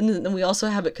then we also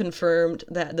have it confirmed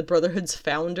that the Brotherhood's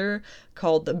founder,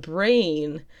 called the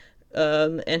Brain,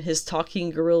 and his talking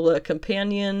gorilla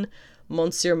companion,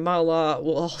 Monsieur Mallah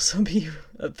will also be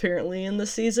apparently in the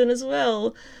season as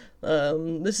well.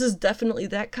 This is definitely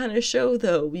that kind of show,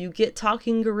 though. You get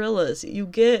talking gorillas, you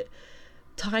get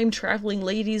time-traveling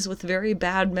ladies with very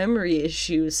bad memory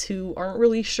issues who aren't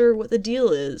really sure what the deal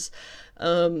is.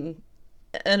 And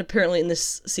apparently in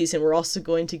this season we're also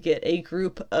going to get a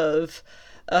group of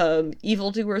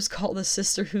evildoers called the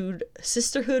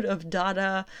Sisterhood of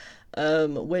Dada,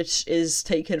 which is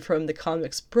taken from the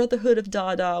comics Brotherhood of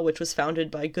Dada, which was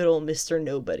founded by good old Mr.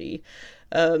 Nobody.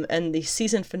 And the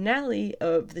season finale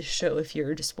of the show, if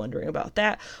you're just wondering about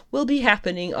that, will be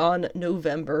happening on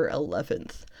November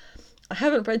 11th. I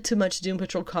haven't read too much Doom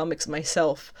Patrol comics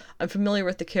myself. I'm familiar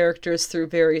with the characters through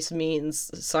various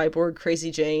means: Cyborg,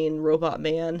 Crazy Jane, Robot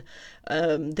Man.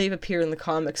 They've appeared in the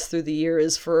comics through the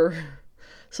years for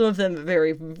some of them a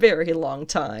very, very long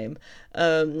time.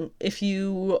 If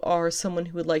you are someone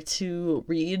who would like to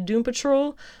read Doom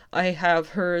Patrol, I have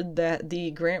heard that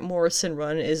the Grant Morrison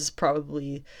run is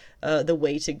probably the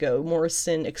way to go.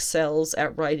 Morrison excels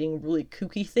at writing really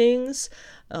kooky things,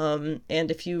 and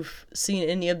if you've seen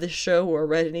any of this show or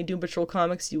read any Doom Patrol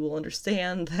comics, you will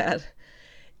understand that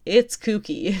it's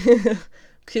kooky.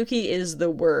 Kooky is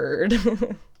the word.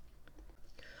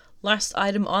 Last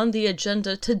item on the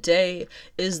agenda today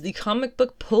is the comic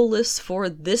book pull list for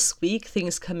this week,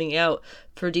 things coming out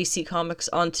for DC Comics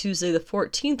on Tuesday the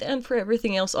 14th and for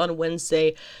everything else on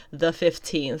Wednesday the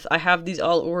 15th. I have these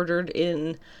all ordered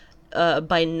in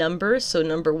by number, so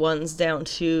number 1's down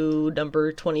to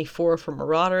number 24 for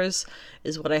Marauders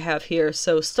is what I have here.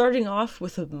 So starting off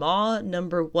with Ma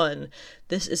number 1.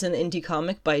 This is an indie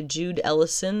comic by Jude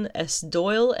Ellison, S.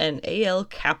 Doyle, and A.L.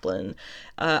 Kaplan.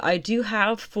 I do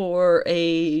have for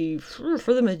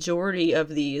the majority of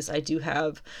these, I do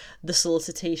have the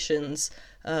solicitations.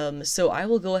 So I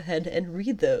will go ahead and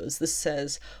read those. This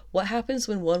says, "What happens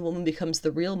when one woman becomes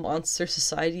the real monster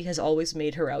society has always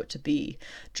made her out to be?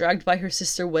 Dragged by her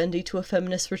sister Wendy to a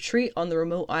feminist retreat on the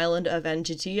remote island of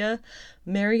Angitia,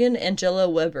 Marion Angela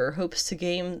Weber hopes to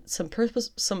gain some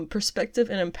perspective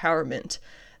and empowerment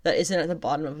that isn't at the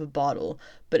bottom of a bottle,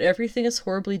 but everything is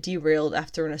horribly derailed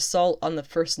after an assault on their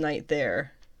first night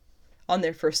there.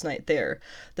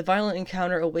 The violent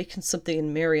encounter awakens something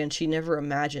in Marion she never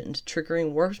imagined,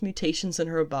 triggering warped mutations in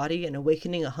her body and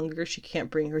awakening a hunger she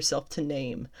can't bring herself to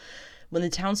name. When the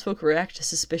townsfolk react to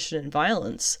suspicion and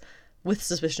violence,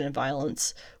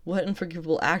 what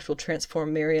unforgivable act will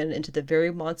transform Marion into the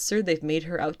very monster they've made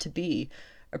her out to be?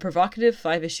 A provocative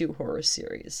 5-issue horror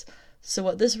series." So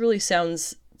what this really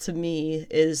sounds to me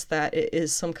is that it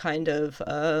is some kind of,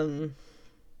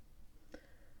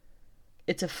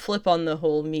 it's a flip on the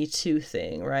whole Me Too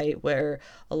thing, right? Where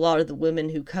a lot of the women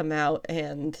who come out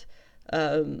and,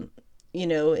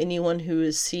 anyone who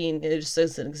is seen, just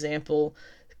as an example,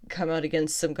 come out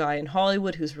against some guy in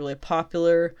Hollywood who's really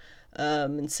popular,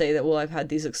 and say that, well, I've had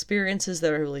these experiences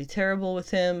that are really terrible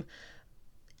with him.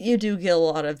 You do get a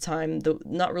lot of time,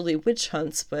 not really witch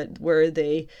hunts, but where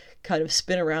they kind of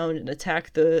spin around and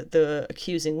attack the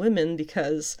accusing women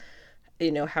because,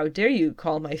 how dare you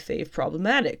call my fave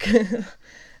problematic?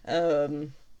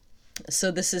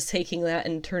 So this is taking that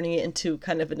and turning it into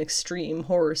kind of an extreme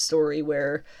horror story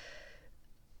where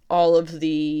all of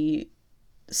the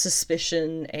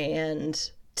suspicion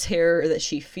and terror that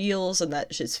she feels and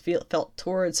that she's felt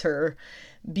towards her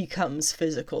becomes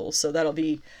physical. So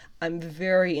I'm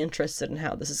very interested in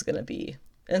how this is going to be.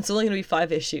 And it's only going to be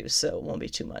 5 issues, so it won't be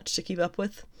too much to keep up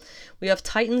with. We have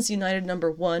Titans United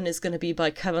number 1 is going to be by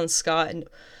Kevin Scott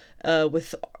and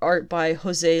with art by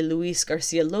Jose Luis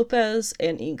Garcia Lopez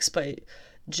and inks by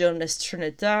Jonas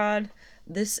Trinidad.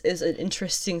 This is an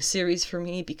interesting series for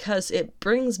me because it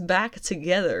brings back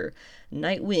together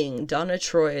Nightwing, Donna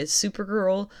Troy,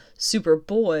 Supergirl,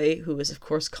 Superboy, who is of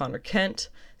course Connor Kent,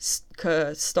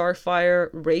 Starfire,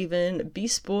 Raven,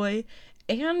 Beast Boy,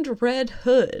 and Red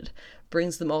Hood.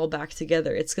 Brings them all back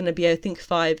together. It's going to be, I think,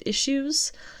 5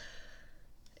 issues.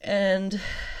 And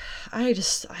I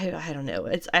don't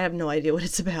know. I have no idea what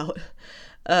it's about.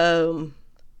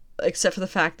 Except for the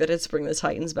fact that it's bringing the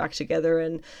Titans back together,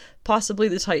 and possibly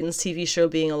the Titans TV show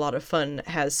being a lot of fun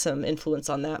has some influence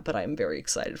on that, but I'm very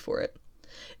excited for it.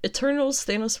 Eternals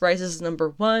Thanos Rises number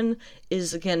 1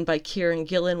 is again by Kieran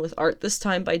Gillen with art this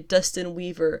time by Dustin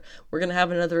Weaver. We're going to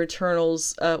have another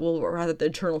Eternals, the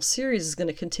Eternals series is going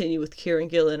to continue with Kieran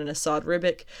Gillen and Asad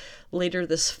Ribic later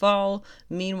this fall.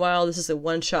 Meanwhile, this is a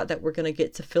one-shot that we're going to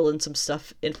get to fill in some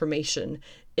information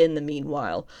in the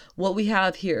meanwhile. What we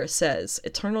have here says,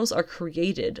 Eternals are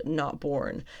created, not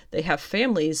born. They have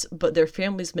families, but their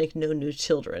families make no new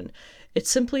children. It's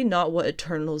simply not what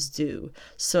Eternals do.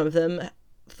 Some of them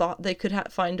thought they could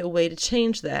find a way to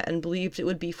change that and believed it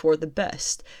would be for the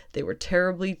best. They were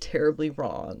terribly, terribly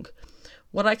wrong.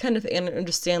 What I kind of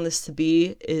understand this to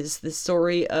be is the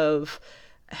story of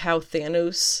how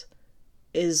Thanos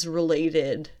is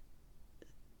related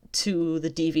to the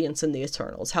Deviants and the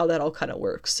Eternals, how that all kind of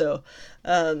works. So,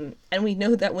 and we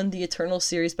know that when the Eternals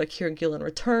series by Kieran Gillen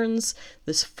returns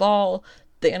this fall,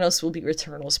 Thanos will be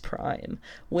Eternals Prime,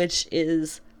 which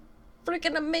is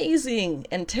freaking amazing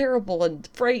and terrible and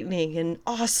frightening and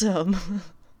awesome.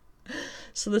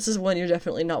 So this is one you're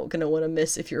definitely not going to want to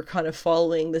miss if you're kind of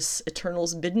following this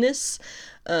Eternals business.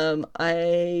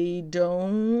 I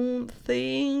don't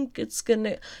think it's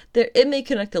gonna... It may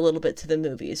connect a little bit to the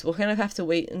movies. We'll kind of have to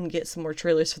wait and get some more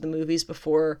trailers for the movies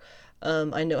before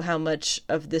I know how much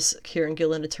of this Kieran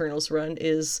Gillen Eternals run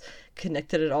is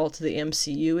connected at all to the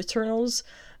MCU Eternals.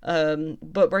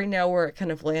 But right now where I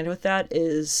kind of land with that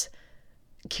is...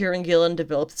 Kieran Gillen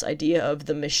developed this idea of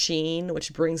the machine,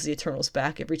 which brings the Eternals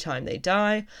back every time they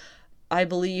die. I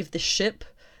believe the ship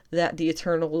that the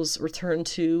Eternals return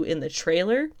to in the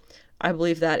trailer, I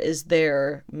believe that is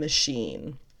their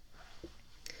machine.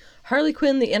 Harley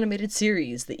Quinn, the animated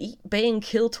series, the Eat, Bang,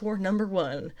 Kill Tour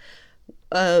 #1.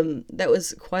 That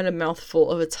was quite a mouthful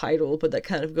of a title, but that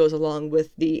kind of goes along with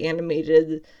the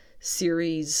animated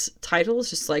series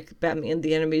titles, just like Batman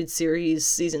the Animated Series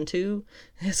Season 2.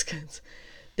 It's good.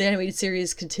 The animated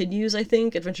series continues, I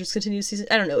think. Adventures Continue season...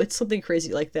 I don't know. It's something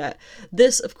crazy like that.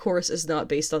 This, of course, is not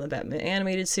based on the Batman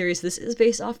animated series. This is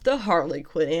based off the Harley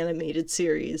Quinn animated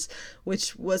series,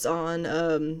 which was on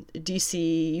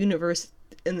DC Universe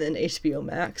and then HBO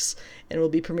Max, and will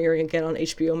be premiering again on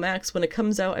HBO Max when it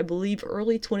comes out, I believe,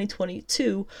 early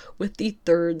 2022 with the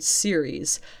 3rd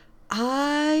series.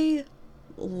 I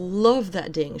love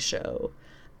that dang show.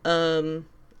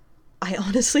 I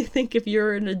honestly think if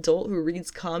you're an adult who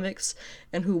reads comics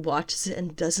and who watches it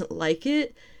and doesn't like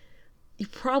it, you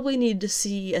probably need to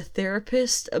see a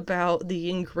therapist about the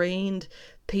ingrained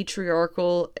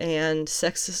patriarchal and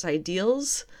sexist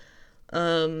ideals,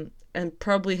 and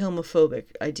probably homophobic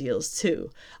ideals too.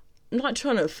 I'm not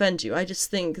trying to offend you, I just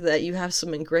think that you have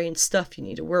some ingrained stuff you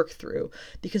need to work through,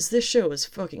 because this show is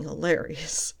fucking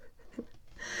hilarious.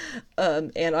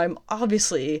 And I'm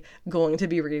obviously going to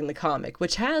be reading the comic,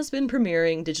 which has been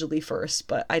premiering digitally first,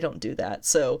 but I don't do that,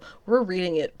 so we're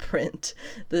reading it print.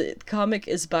 The comic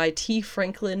is by T.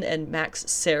 Franklin and Max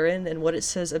Sarin, and what it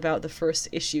says about the first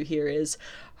issue here is,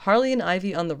 Harley and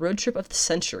Ivy on the road trip of the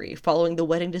century. Following the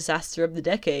wedding disaster of the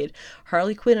decade,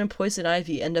 Harley Quinn and Poison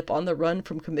Ivy end up on the run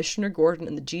from Commissioner Gordon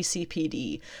and the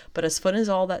GCPD. But as fun as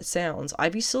all that sounds,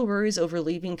 Ivy still worries over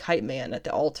leaving Kite Man at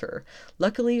the altar.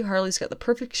 Luckily, Harley's got the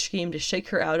perfect scheme to shake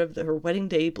her out of her wedding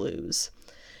day blues.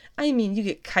 I mean, you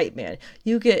get Kite Man.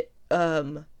 You get,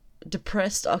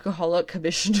 depressed alcoholic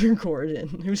Commissioner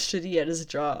Gordon, who's shitty at his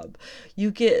job. You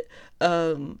get,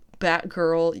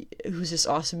 Batgirl, who's just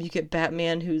awesome. You get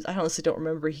Batman, who's, I honestly don't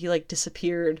remember, he like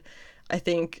disappeared, I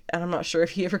think, and I'm not sure if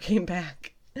he ever came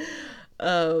back.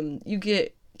 You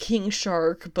get King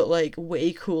Shark, but like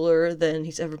way cooler than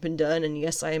he's ever been done, and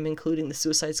yes, I am including the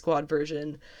Suicide Squad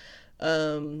version.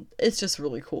 It's just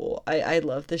really cool. I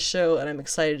love this show, and I'm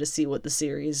excited to see what the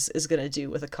series is gonna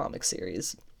do with a comic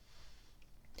series.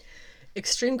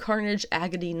 Extreme Carnage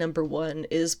Agony #1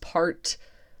 is part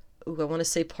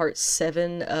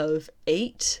 7 of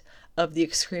 8 of the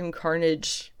Extreme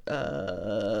Carnage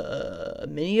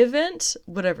mini event,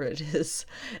 whatever it is,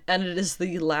 and it is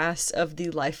the last of the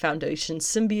Life Foundation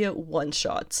symbiote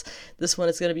one-shots. This one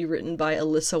is going to be written by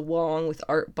Alyssa Wong with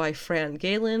art by Fran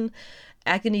Galen.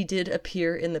 Agony did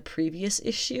appear in the previous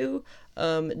issue,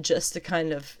 just to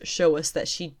kind of show us that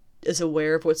she is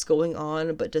aware of what's going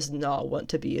on but does not want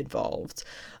to be involved.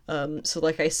 So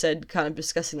like I said, kind of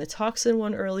discussing the Toxin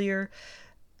one earlier,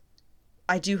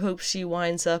 I do hope she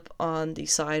winds up on the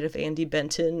side of Andy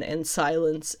Benton and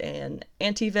Silence and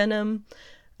Anti-Venom,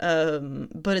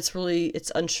 but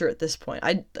it's unsure at this point.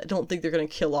 I don't think they're going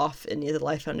to kill off any of the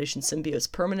Life Foundation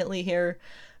symbiotes permanently here,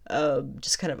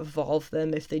 just kind of evolve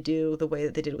them if they do the way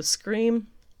that they did with Scream.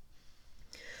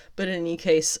 But in any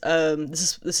case,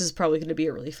 this is probably going to be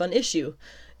a really fun issue.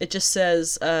 It just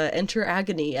says, enter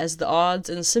Agony. As the odds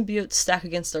and symbiotes stack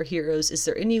against our heroes, is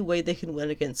there any way they can win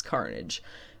against Carnage?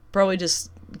 Probably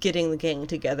just getting the gang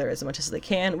together as much as they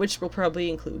can, which will probably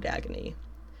include Agony.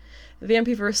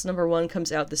 Vampyverse #1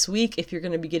 comes out this week. If you're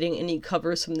going to be getting any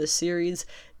covers from this series,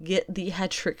 get the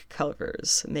Hetrick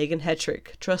covers. Megan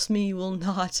Hetrick. Trust me, you will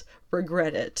not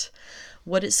regret it.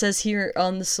 what it says here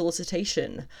on the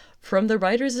solicitation. From the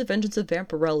writers of Vengeance of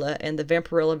Vampirella and the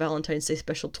Vampirella Valentine's Day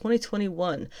Special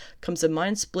 2021 comes a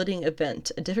mind-splitting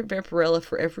event, a different Vampirella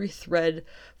for every thread,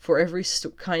 for every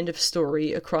kind of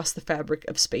story across the fabric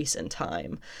of space and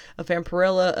time. A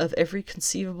Vampirella of every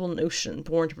conceivable notion,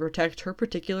 born to protect her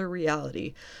particular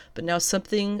reality. But now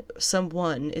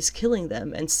someone is killing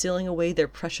them and stealing away their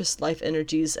precious life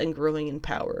energies and growing in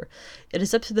power. It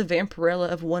is up to the Vampirella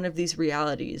of one of these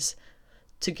realities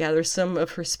to gather some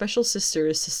of her special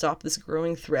sisters to stop this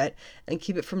growing threat and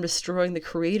keep it from destroying the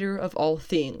creator of all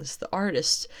things, the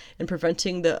artist, and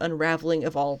preventing the unraveling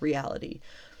of all reality.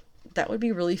 That would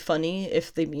be really funny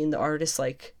if they mean the artist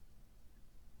like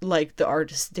the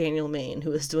artist Daniel Main,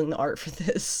 who is doing the art for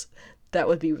this. That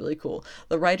would be really cool.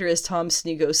 The writer is Tom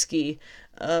Sniegoski.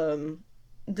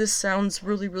 This sounds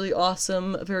really, really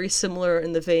awesome. Very similar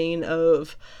in the vein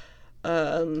of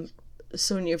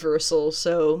Sonia Versal,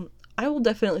 so I will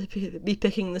definitely be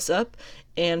picking this up,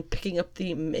 and picking up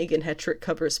the Megan Hetrick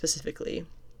cover specifically.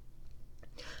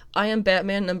 I Am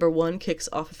Batman #1 kicks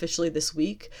off officially this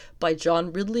week by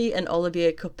John Ridley and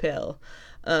Olivier Coipel.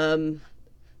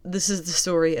 This is the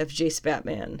story of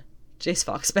Jace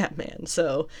Fox Batman.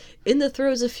 So, in the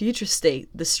throes of future state,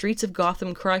 the streets of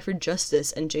Gotham cry for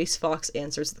justice, and Jace Fox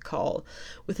answers the call.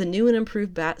 With a new and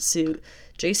improved bat suit,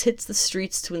 Jace hits the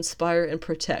streets to inspire and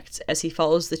protect, as he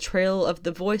follows the trail of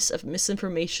the voice of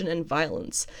misinformation and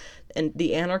violence, and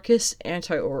the anarchist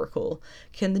anti-Oracle.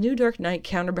 Can the new Dark Knight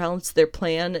counterbalance their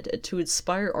plan to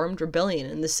inspire armed rebellion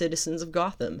in the citizens of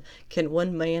Gotham? Can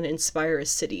one man inspire a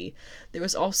city? There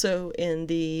was also, in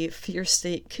the Fear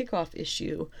State kickoff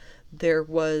issue, there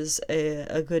was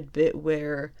a good bit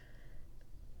where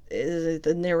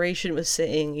the narration was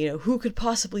saying, who could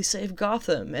possibly save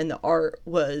Gotham? And the art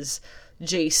was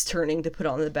Jace turning to put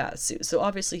on the bat suit. So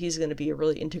obviously he's going to be a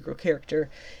really integral character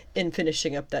in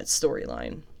finishing up that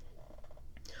storyline.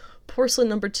 Porcelain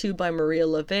 #2 by Maria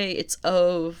LeVay. It's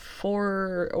of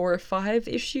 4 or 5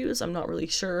 issues, I'm not really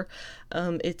sure.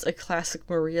 It's a classic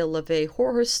Maria LeVay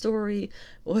horror story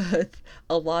with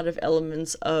a lot of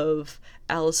elements of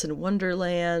Alice in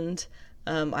Wonderland,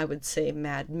 I would say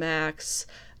Mad Max,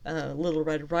 Little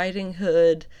Red Riding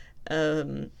Hood,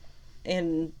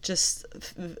 and just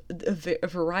a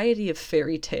variety of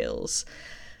fairy tales.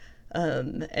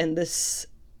 And this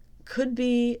could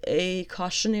be a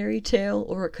cautionary tale,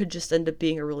 or it could just end up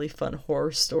being a really fun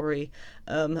horror story.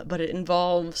 But it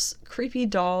involves creepy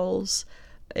dolls,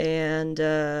 and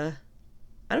I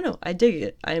don't know, I dig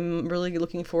it. I'm really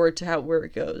looking forward to where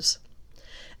it goes.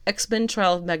 X-Men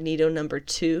Trial of Magneto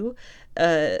 #2,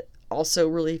 also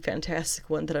really fantastic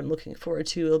one that I'm looking forward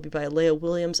to. It'll be by Leah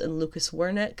Williams and Lucas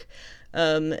Wernick.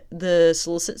 The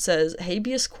solicit says,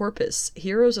 Habeas Corpus,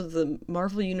 heroes of the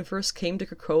Marvel Universe came to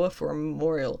Krakoa for a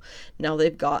memorial. Now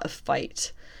they've got a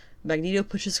fight. Magneto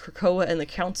pushes Krakoa and the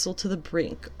Council to the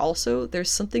brink. Also,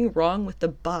 there's something wrong with the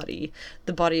body.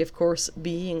 The body, of course,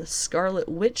 being Scarlet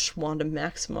Witch, Wanda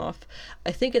Maximoff.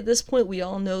 I think at this point we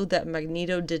all know that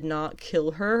Magneto did not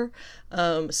kill her.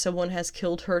 Someone has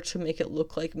killed her to make it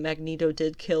look like Magneto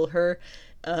did kill her.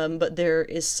 But there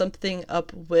is something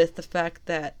up with the fact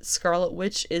that Scarlet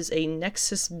Witch is a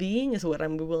Nexus being, is what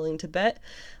I'm willing to bet.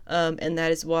 And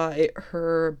that is why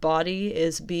her body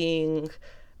is being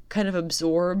kind of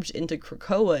absorbed into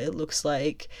Krakoa, it looks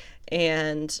like,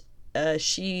 and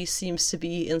she seems to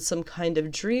be in some kind of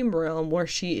dream realm where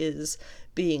she is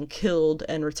being killed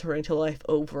and returning to life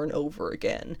over and over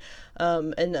again.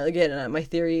 And again, my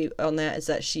theory on that is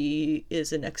that she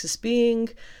is a Nexus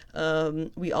being.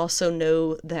 We also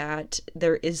know that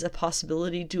there is a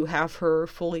possibility to have her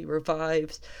fully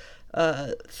revived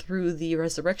through the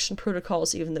resurrection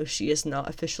protocols, even though she is not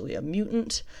officially a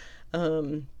mutant.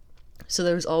 So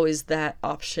there's always that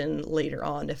option later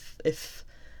on if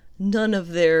none of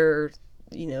their,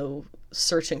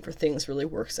 searching for things really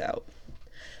works out.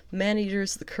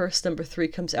 Maneaters, The Curse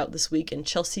 #3 comes out this week, and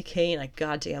Chelsea Kane, I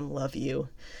goddamn love you.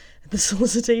 The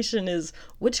solicitation is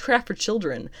Witchcraft for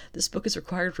Children. This book is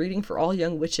required reading for all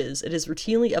young witches. It is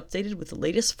routinely updated with the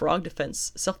latest frog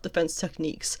self-defense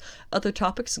techniques. Other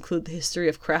topics include the history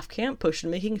of craft camp,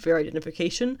 potion making, fair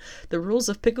identification, the rules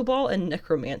of pickleball, and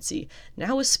necromancy.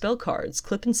 Now with spell cards.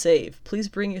 Clip and save. Please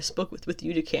bring this book with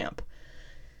you to camp.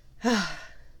 God,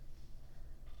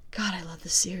 I love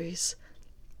this series.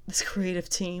 This creative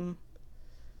team.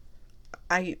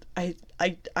 I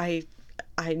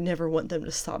never want them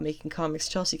to stop making comics.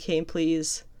 Chelsea Kane,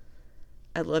 please.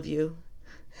 I love you.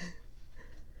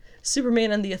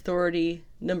 Superman and the Authority,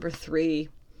 #3.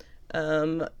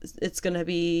 It's gonna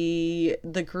be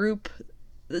the group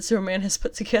that Superman has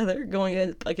put together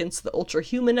going against the Ultra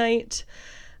Humanite.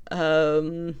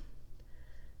 I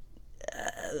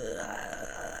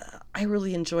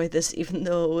really enjoyed this, even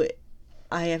though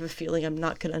I have a feeling I'm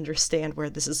not going to understand where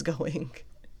this is going.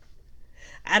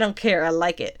 I don't care, I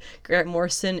like it. Grant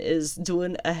Morrison is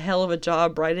doing a hell of a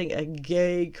job writing a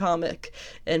gay comic,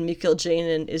 and Mikhail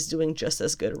Janin is doing just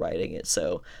as good writing it,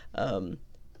 so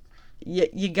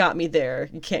you got me there.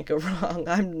 You can't go wrong.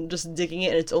 I'm just digging it,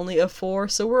 and it's only a 4,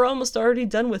 so we're almost already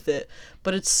done with it,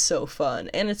 but it's so fun,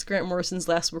 and it's Grant Morrison's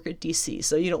last work at DC,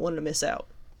 so you don't want to miss out.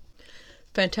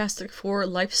 Fantastic Four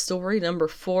Life Story number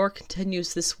 4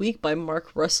 continues this week by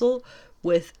Mark Russell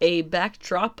with a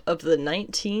backdrop of the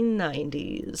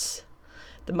 1990s.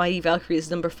 The Mighty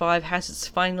Valkyries number 5 has its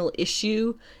final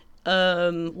issue,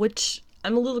 which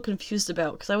I'm a little confused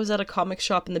about because I was at a comic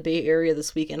shop in the Bay Area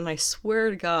this weekend and I swear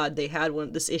to God they had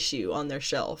this issue on their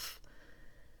shelf.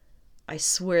 I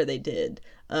swear they did.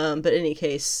 But in any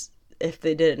case, if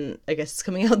they didn't, I guess it's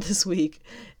coming out this week,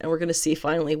 and we're gonna see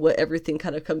finally what everything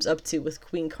kind of comes up to with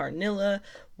Queen Carnilla,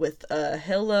 with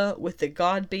Hela, with the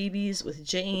God Babies, with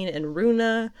Jane and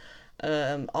Runa.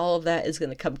 All of that is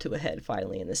gonna come to a head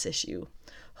finally in this issue.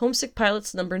 Homesick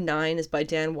Pilots number 9 is by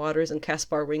Dan Watters and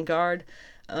Caspar Wingard.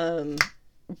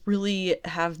 Really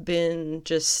have been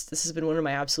this has been one of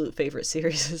my absolute favorite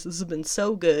series. This has been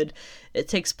so good. It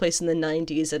takes place in the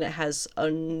 90s and it has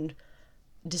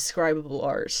undescribable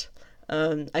art.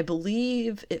 I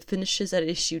believe it finishes at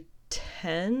issue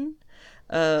 10,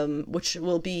 which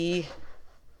will be,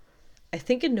 I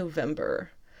think, in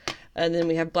November. And then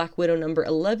we have Black Widow number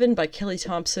 11 by Kelly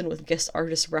Thompson with guest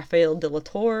artist Rafael de la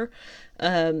Torre.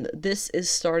 This is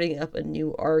starting up a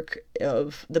new arc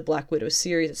of the Black Widow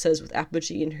series. It says, with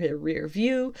Apogee in her rear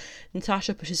view,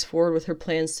 Natasha pushes forward with her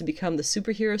plans to become the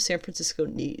superhero San Francisco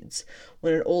needs.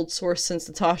 When an old source sends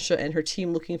Natasha and her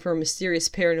team looking for a mysterious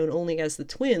pair known only as the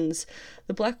Twins,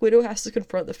 the Black Widow has to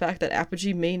confront the fact that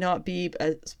Apogee may not be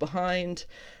as behind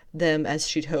them as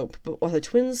she'd hoped, but are the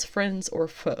Twins friends or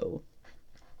foe?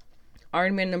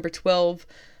 Iron Man number 12.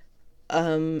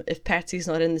 If Patsy's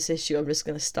not in this issue, I'm just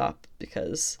going to stop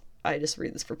because I just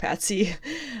read this for Patsy.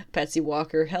 Patsy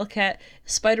Walker. Hellcat.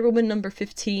 Spider-Woman number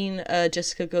 15.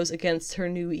 Jessica goes against her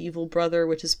new evil brother,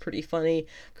 which is pretty funny.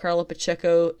 Carla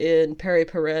Pacheco and Perry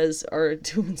Perez are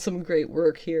doing some great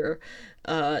work here.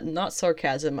 Not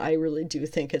sarcasm. I really do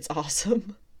think it's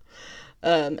awesome.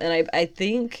 And I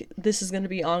think this is going to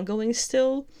be ongoing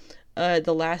still.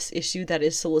 The last issue that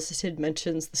is solicited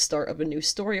mentions the start of a new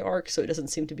story arc, so it doesn't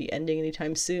seem to be ending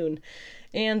anytime soon.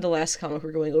 And the last comic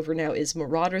we're going over now is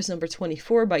Marauders number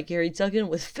 24 by Gary Duggan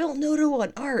with Phil Noto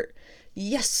on art.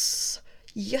 Yes!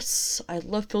 Yes! I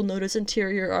love Phil Noto's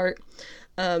interior art.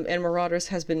 And Marauders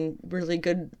has been really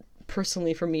good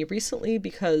personally for me recently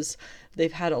because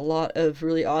they've had a lot of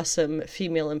really awesome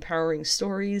female empowering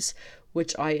stories,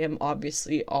 which I am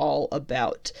obviously all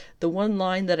about. The one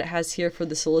line that it has here for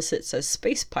the solicit says,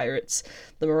 "Space pirates.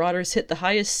 The Marauders hit the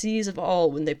highest seas of all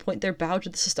when they point their bow to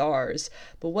the stars.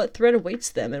 But what threat awaits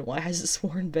them, and why has it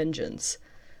sworn vengeance?"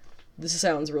 This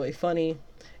sounds really funny.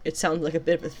 It sounds like a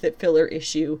bit of a filler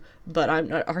issue, but I'm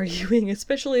not arguing,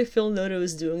 especially if Phil Noto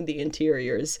is doing the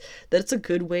interiors. That's a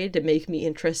good way to make me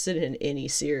interested in any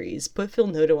series. Put Phil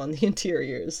Noto on the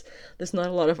interiors. There's not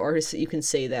a lot of artists that you can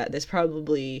say that. There's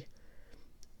probably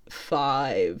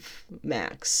 5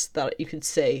 max that you could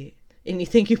say, and you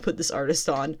think you put this artist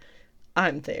on,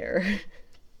 I'm there.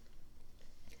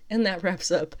 And that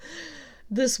wraps up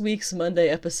this week's Monday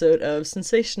episode of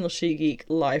Sensational She-Geek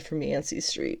live from Yancey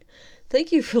Street.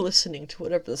 Thank you for listening to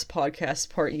whatever this podcast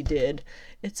part you did.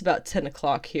 It's about 10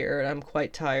 o'clock here and I'm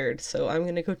quite tired, so I'm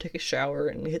gonna go take a shower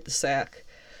and hit the sack,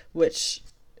 which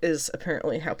is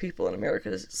apparently how people in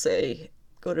America say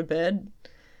go to bed.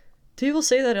 Do people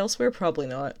say that elsewhere? Probably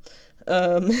not.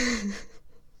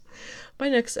 My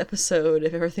next episode,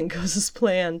 if everything goes as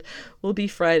planned, will be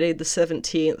Friday the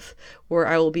 17th, where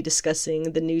I will be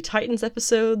discussing the new Titans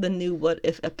episode, the new What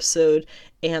If episode,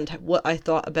 and what I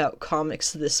thought about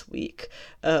comics this week.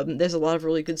 There's a lot of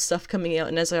really good stuff coming out,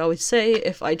 and as I always say,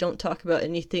 if I don't talk about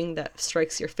anything that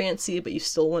strikes your fancy, but you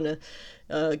still want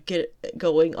to get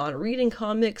going on reading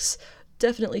comics,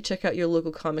 definitely check out your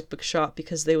local comic book shop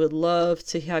because they would love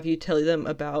to have you tell them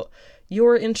about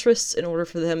your interests in order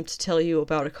for them to tell you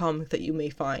about a comic that you may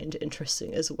find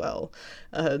interesting as well.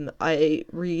 I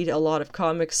read a lot of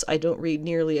comics. I don't read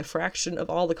nearly a fraction of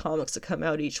all the comics that come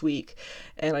out each week,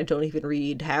 and I don't even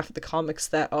read half of the comics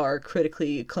that are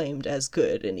critically acclaimed as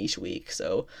good in each week.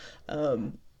 So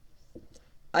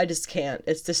I just can't.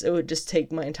 It would just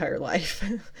take my entire life.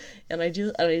 And I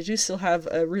do still have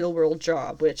a real world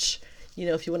job, which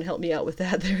if you want to help me out with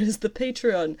that, there is the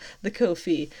Patreon, the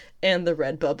Ko-fi, and the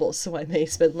Redbubble, so I may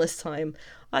spend less time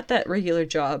at that regular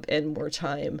job and more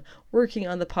time working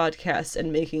on the podcast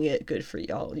and making it good for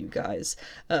y'all, you guys.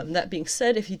 That being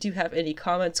said, if you do have any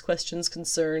comments, questions,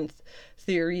 concerns,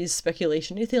 theories,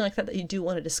 speculation, anything like that that you do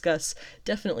want to discuss,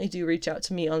 definitely do reach out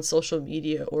to me on social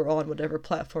media or on whatever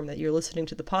platform that you're listening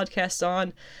to the podcast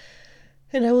on,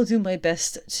 and I will do my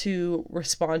best to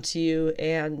respond to you.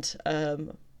 And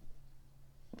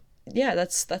yeah,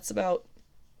 that's about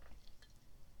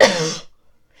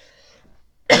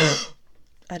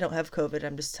I don't have COVID,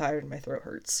 I'm just tired and my throat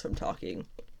hurts from talking.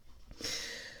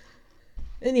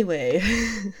 Anyway,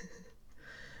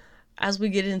 as we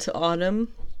get into autumn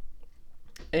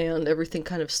and everything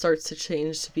kind of starts to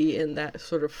change to be in that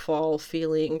sort of fall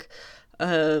feeling,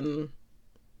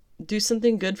 do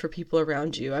something good for people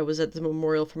around you. I was at the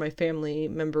memorial for my family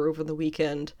member over the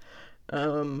weekend.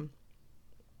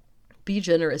 Be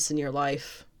generous in your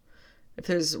life. If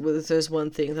there's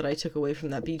one thing that I took away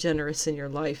from that, be generous in your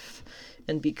life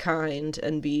and be kind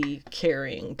and be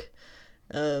caring.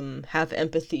 Have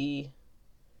empathy.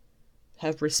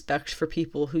 Have respect for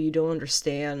people who you don't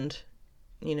understand.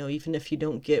 Even if you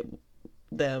don't get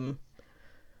them,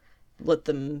 let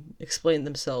them explain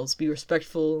themselves. Be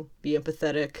respectful, be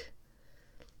empathetic,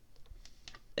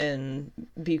 and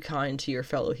be kind to your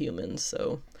fellow humans.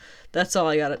 So that's all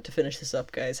I got to finish this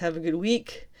up, guys. Have a good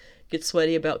week. Get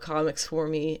sweaty about comics for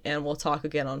me, and we'll talk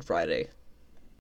again on Friday.